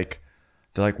they're like,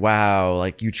 wow,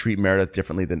 like you treat Meredith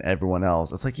differently than everyone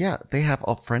else. It's like, yeah, they have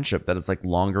a friendship that is like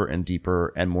longer and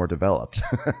deeper and more developed.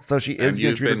 So she is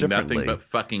going to treat her differently. Nothing but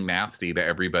fucking nasty to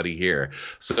everybody here.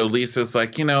 So Lisa's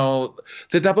like,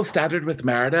 the double standard with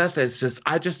Meredith is just,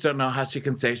 I just don't know how she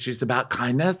can say she's about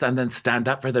kindness and then stand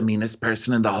up for the meanest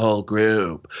person in the whole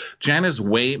group. Jen is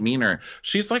way meaner.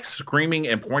 She's like screaming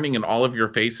and pointing in all of your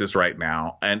faces right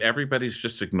now, and everybody's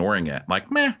just ignoring it. Like,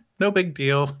 meh. No big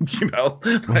deal,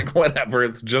 like whatever.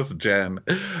 It's just Jen.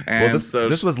 And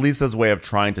this was Lisa's way of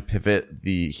trying to pivot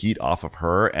the heat off of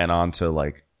her and onto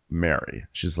like Mary.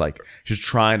 She's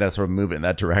trying to sort of move it in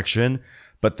that direction,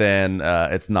 but then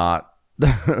it's not.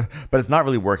 But it's not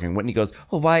really working. Whitney goes,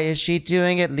 well, why is she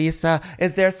doing it, Lisa?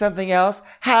 Is there something else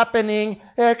happening?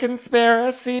 A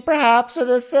conspiracy, perhaps, with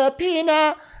a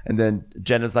subpoena? And then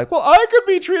Jen is like, well, I could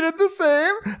be treated the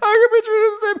same.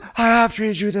 I have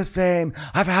treated you the same.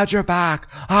 I've had your back.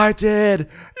 I did. You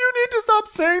need to stop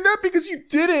saying that because you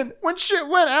didn't. When shit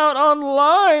went out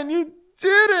online, you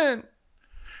didn't.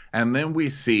 And then we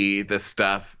see the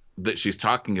stuff that she's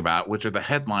talking about, which are the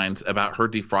headlines about her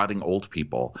defrauding old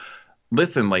people.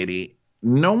 Listen, lady,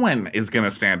 no one is going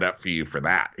to stand up for you for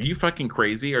that. Are you fucking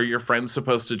crazy? Are your friends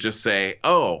supposed to just say,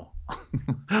 oh,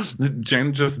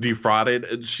 Jen just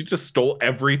defrauded? She just stole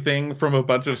everything from a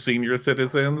bunch of senior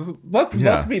citizens? Let's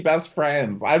be best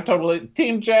friends. I'm totally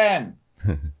Team Jen.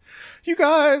 You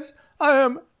guys, I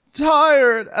am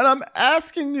tired and I'm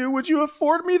asking you, would you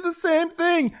afford me the same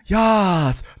thing?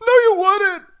 Yes. No, you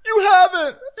wouldn't. You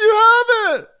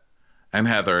haven't. And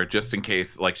Heather, just in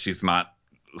case, like, she's not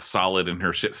solid in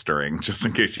her shit stirring, just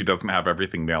in case she doesn't have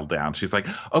everything nailed down, she's like,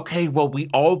 okay, well, we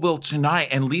all will tonight,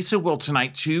 and Lisa will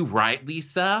tonight too, right,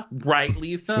 Lisa?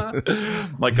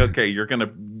 Like, okay, you're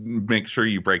gonna make sure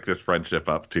you break this friendship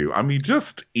up too. I mean,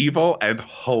 just evil and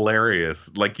hilarious.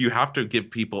 Like, you have to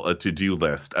give people a to-do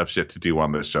list of shit to do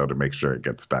on this show to make sure it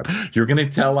gets done. You're gonna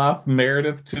tell off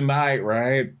Meredith tonight,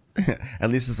 right?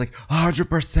 And Lisa's like,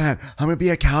 100%, I'm gonna be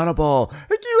accountable.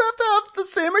 Like, you have to have the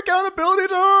same accountability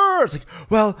to her. It's like,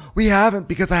 well, we haven't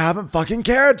because I haven't fucking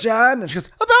cared, Jen. And she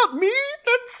goes, about me?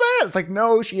 Didn't say it. It's like,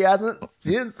 no, she hasn't.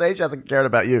 She didn't say she hasn't cared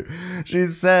about you. She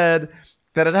said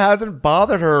that it hasn't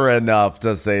bothered her enough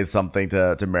to say something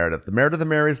to Meredith. The Meredith and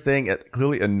Mary's thing, it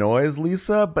clearly annoys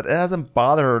Lisa, but it hasn't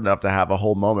bothered her enough to have a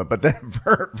whole moment. But then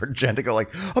for Jen to go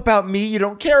like, about me? You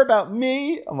don't care about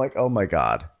me? I'm like, oh my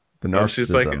God. The narcissism.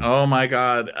 She's like, oh my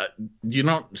God,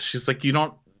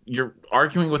 you're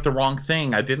arguing with the wrong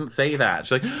thing. I didn't say that.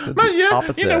 She's like, but you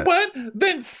know what?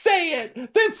 Then say it.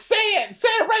 Say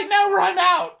it right now or I'm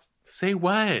out. Say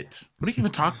what? What are you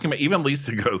even talking about? Even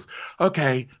Lisa goes,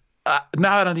 okay,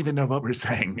 now I don't even know what we're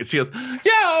saying. She goes,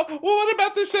 yeah, well, what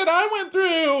about the shit I went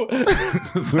through?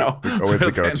 Always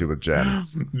the go-to with Jen.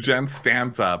 Jen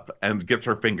stands up and gets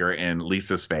her finger in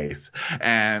Lisa's face.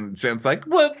 And Jen's like,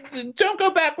 well, don't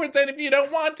go backwards then if you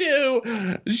don't want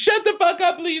to. Shut the fuck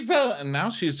up, Lisa. And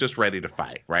now she's just ready to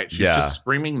fight, right? She's just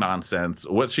screaming nonsense.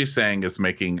 What she's saying is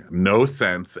making no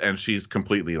sense, and she's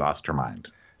completely lost her mind.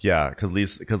 Yeah, because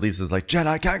Lisa's like, Jen,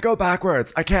 I can't go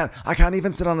backwards. I can't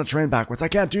even sit on a train backwards. I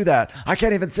can't do that. I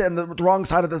can't even sit in the wrong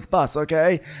side of this bus,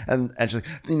 okay? And she's like,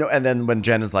 and then when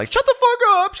Jen is like, shut the fuck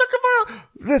up.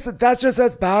 Listen, that's just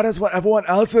as bad as what everyone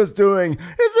else is doing. Is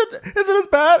it as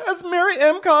bad as Mary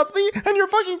M. Cosby and your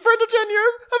fucking friend of 10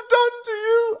 years have done to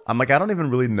you? I'm like, I don't even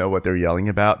really know what they're yelling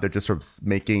about. They're just sort of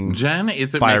making Jen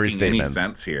isn't fiery making statements. Any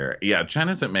sense here. Yeah, Jen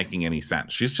isn't making any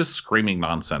sense. She's just screaming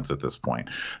nonsense at this point.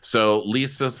 So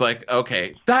Lisa's like,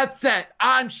 okay, that's it.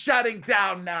 I'm shutting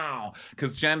down now.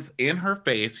 Because Jen's in her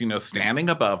face, standing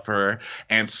above her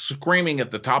and screaming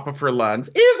at the top of her lungs,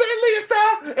 is it,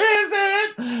 Lisa? Is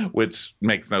it? Which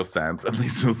makes no sense. And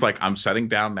Lisa's like, I'm shutting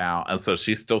down now. And so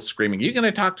she's still screaming, you going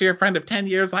to talk to your friend of 10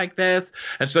 years like this?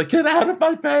 And she's like, get out of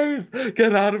my face.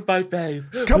 Get out of my face.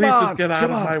 Come Lisa, on. Get out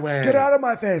of my way. Get out of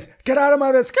my face. Get out of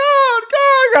my face.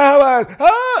 God.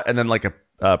 Ah! And then like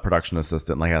a production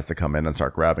assistant has to come in and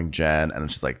start grabbing Jen. And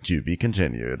it's just like, to be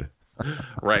continued.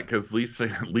 Right, because Lisa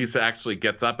actually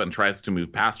gets up and tries to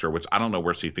move past her, which I don't know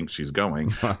where she thinks she's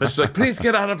going. But she's like, please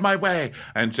get out of my way.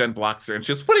 And Jen blocks her and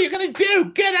she goes, what are you going to do?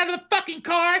 Get out of the fucking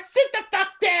car. Sit the fuck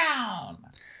down.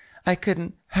 I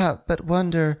couldn't help but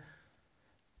wonder,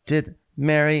 did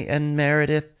Mary and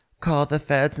Meredith call the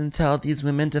feds and tell these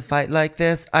women to fight like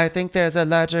this? I think there's a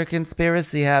larger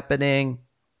conspiracy happening.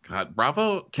 God,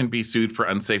 Bravo can be sued for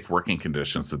unsafe working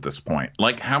conditions at this point.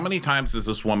 Like, how many times does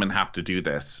this woman have to do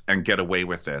this and get away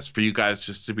with this for you guys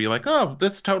just to be like, oh,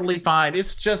 this is totally fine.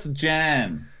 It's just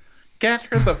Jen. Get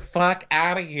her the fuck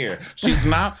out of here. She's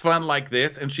not fun like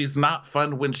this, and she's not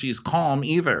fun when she's calm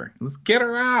either. Just get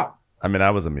her out. I mean,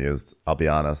 I was amused. I'll be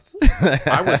honest.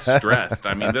 I was stressed.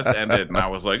 I mean, this ended, and I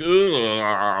was like,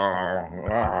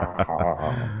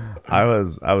 I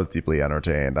was deeply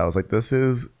entertained. I was like, this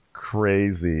is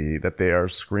crazy that they are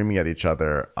screaming at each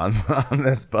other on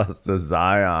this bus to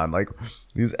Zion. Like,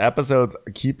 these episodes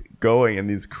keep going in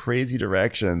these crazy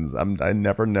directions. I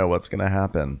never know what's gonna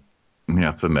happen. Yeah,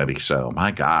 it's a nutty show.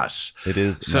 My gosh. It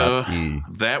is. So nutty.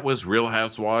 That was Real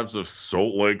Housewives of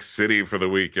Salt Lake City for the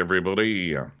week,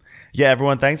 everybody. Yeah,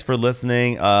 everyone, thanks for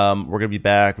listening. We're going to be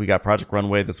back. We got Project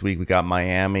Runway this week. We got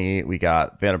Miami. We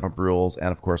got Vanderpump Rules.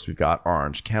 And, of course, we've got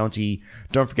Orange County.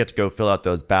 Don't forget to go fill out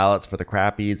those ballots for the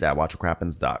Crappies at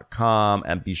watchwhatcrappens.com.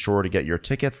 And be sure to get your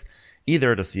tickets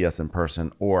either to see us in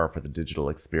person or for the digital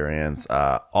experience.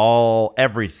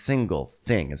 Every single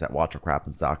thing is at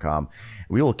watchwhatcrappens.com.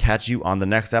 We will catch you on the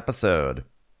next episode.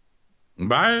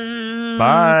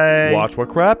 Bye. Watch What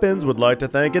Crappens would like to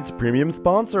thank its premium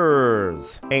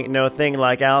sponsors. Ain't no thing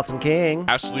like Allison King.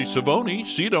 Ashley Savoni,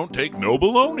 she don't take no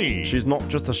baloney. She's not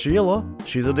just a Sheila,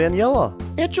 she's a Daniela.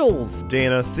 Itchels.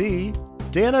 Dana C.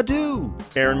 Dana Do.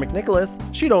 Aaron McNicholas,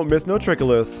 she don't miss no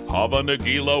trickolas. Hava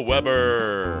Nagila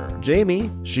Weber. Jamie,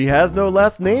 she has no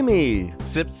last namey.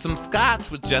 Sipped some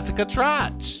scotch with Jessica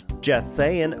Trotch. Just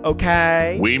saying,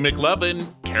 okay. Wee McLovin,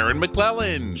 Karen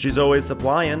McClellan. She's always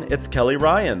supplying, it's Kelly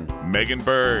Ryan. Megan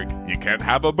Berg, you can't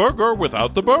have a burger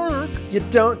without the Berg. You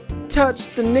don't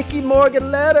touch the Nikki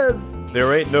Morgan letters.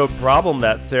 There ain't no problem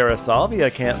that Sarah Salvia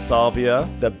can't solve ya.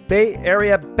 The Bay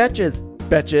Area Betches.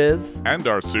 And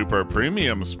our super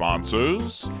premium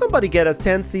sponsors. Somebody get us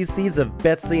 10 cc's of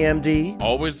Betsy MD.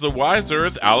 Always the wiser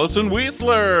is Allison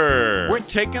Weisler. We're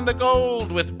taking the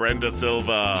gold with Brenda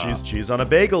Silva. She's cheese on a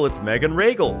bagel, it's Megan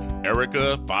Regal.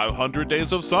 Erica, 500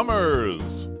 Days of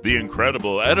Summers. The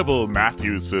incredible edible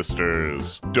Matthews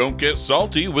sisters. Don't get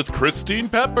salty with Christine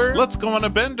Pepper. Let's go on a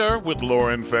bender with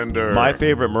Lauren Fender. My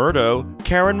favorite Murdo,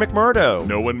 Karen McMurdo.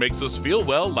 No one makes us feel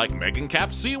well like Megan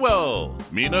Cap Sewell.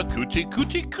 Mina Coochie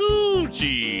Coochie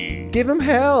Coochie. Give him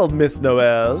hell, Miss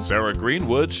Noel. Sarah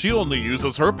Greenwood, she only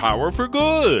uses her power for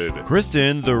good.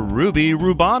 Kristen the Ruby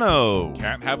Rubano.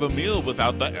 Can't have a meal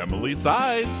without the Emily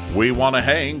Sides. We want to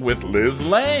hang with Liz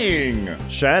Lang.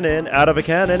 Shannon out of a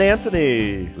cannon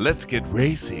Anthony. Let's get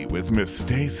racy with Miss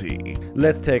Stacy.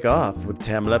 Let's take off with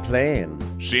Tamla Plain.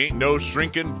 She ain't no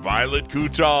shrinking Violet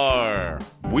Kuchar.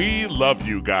 We love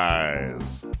you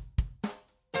guys.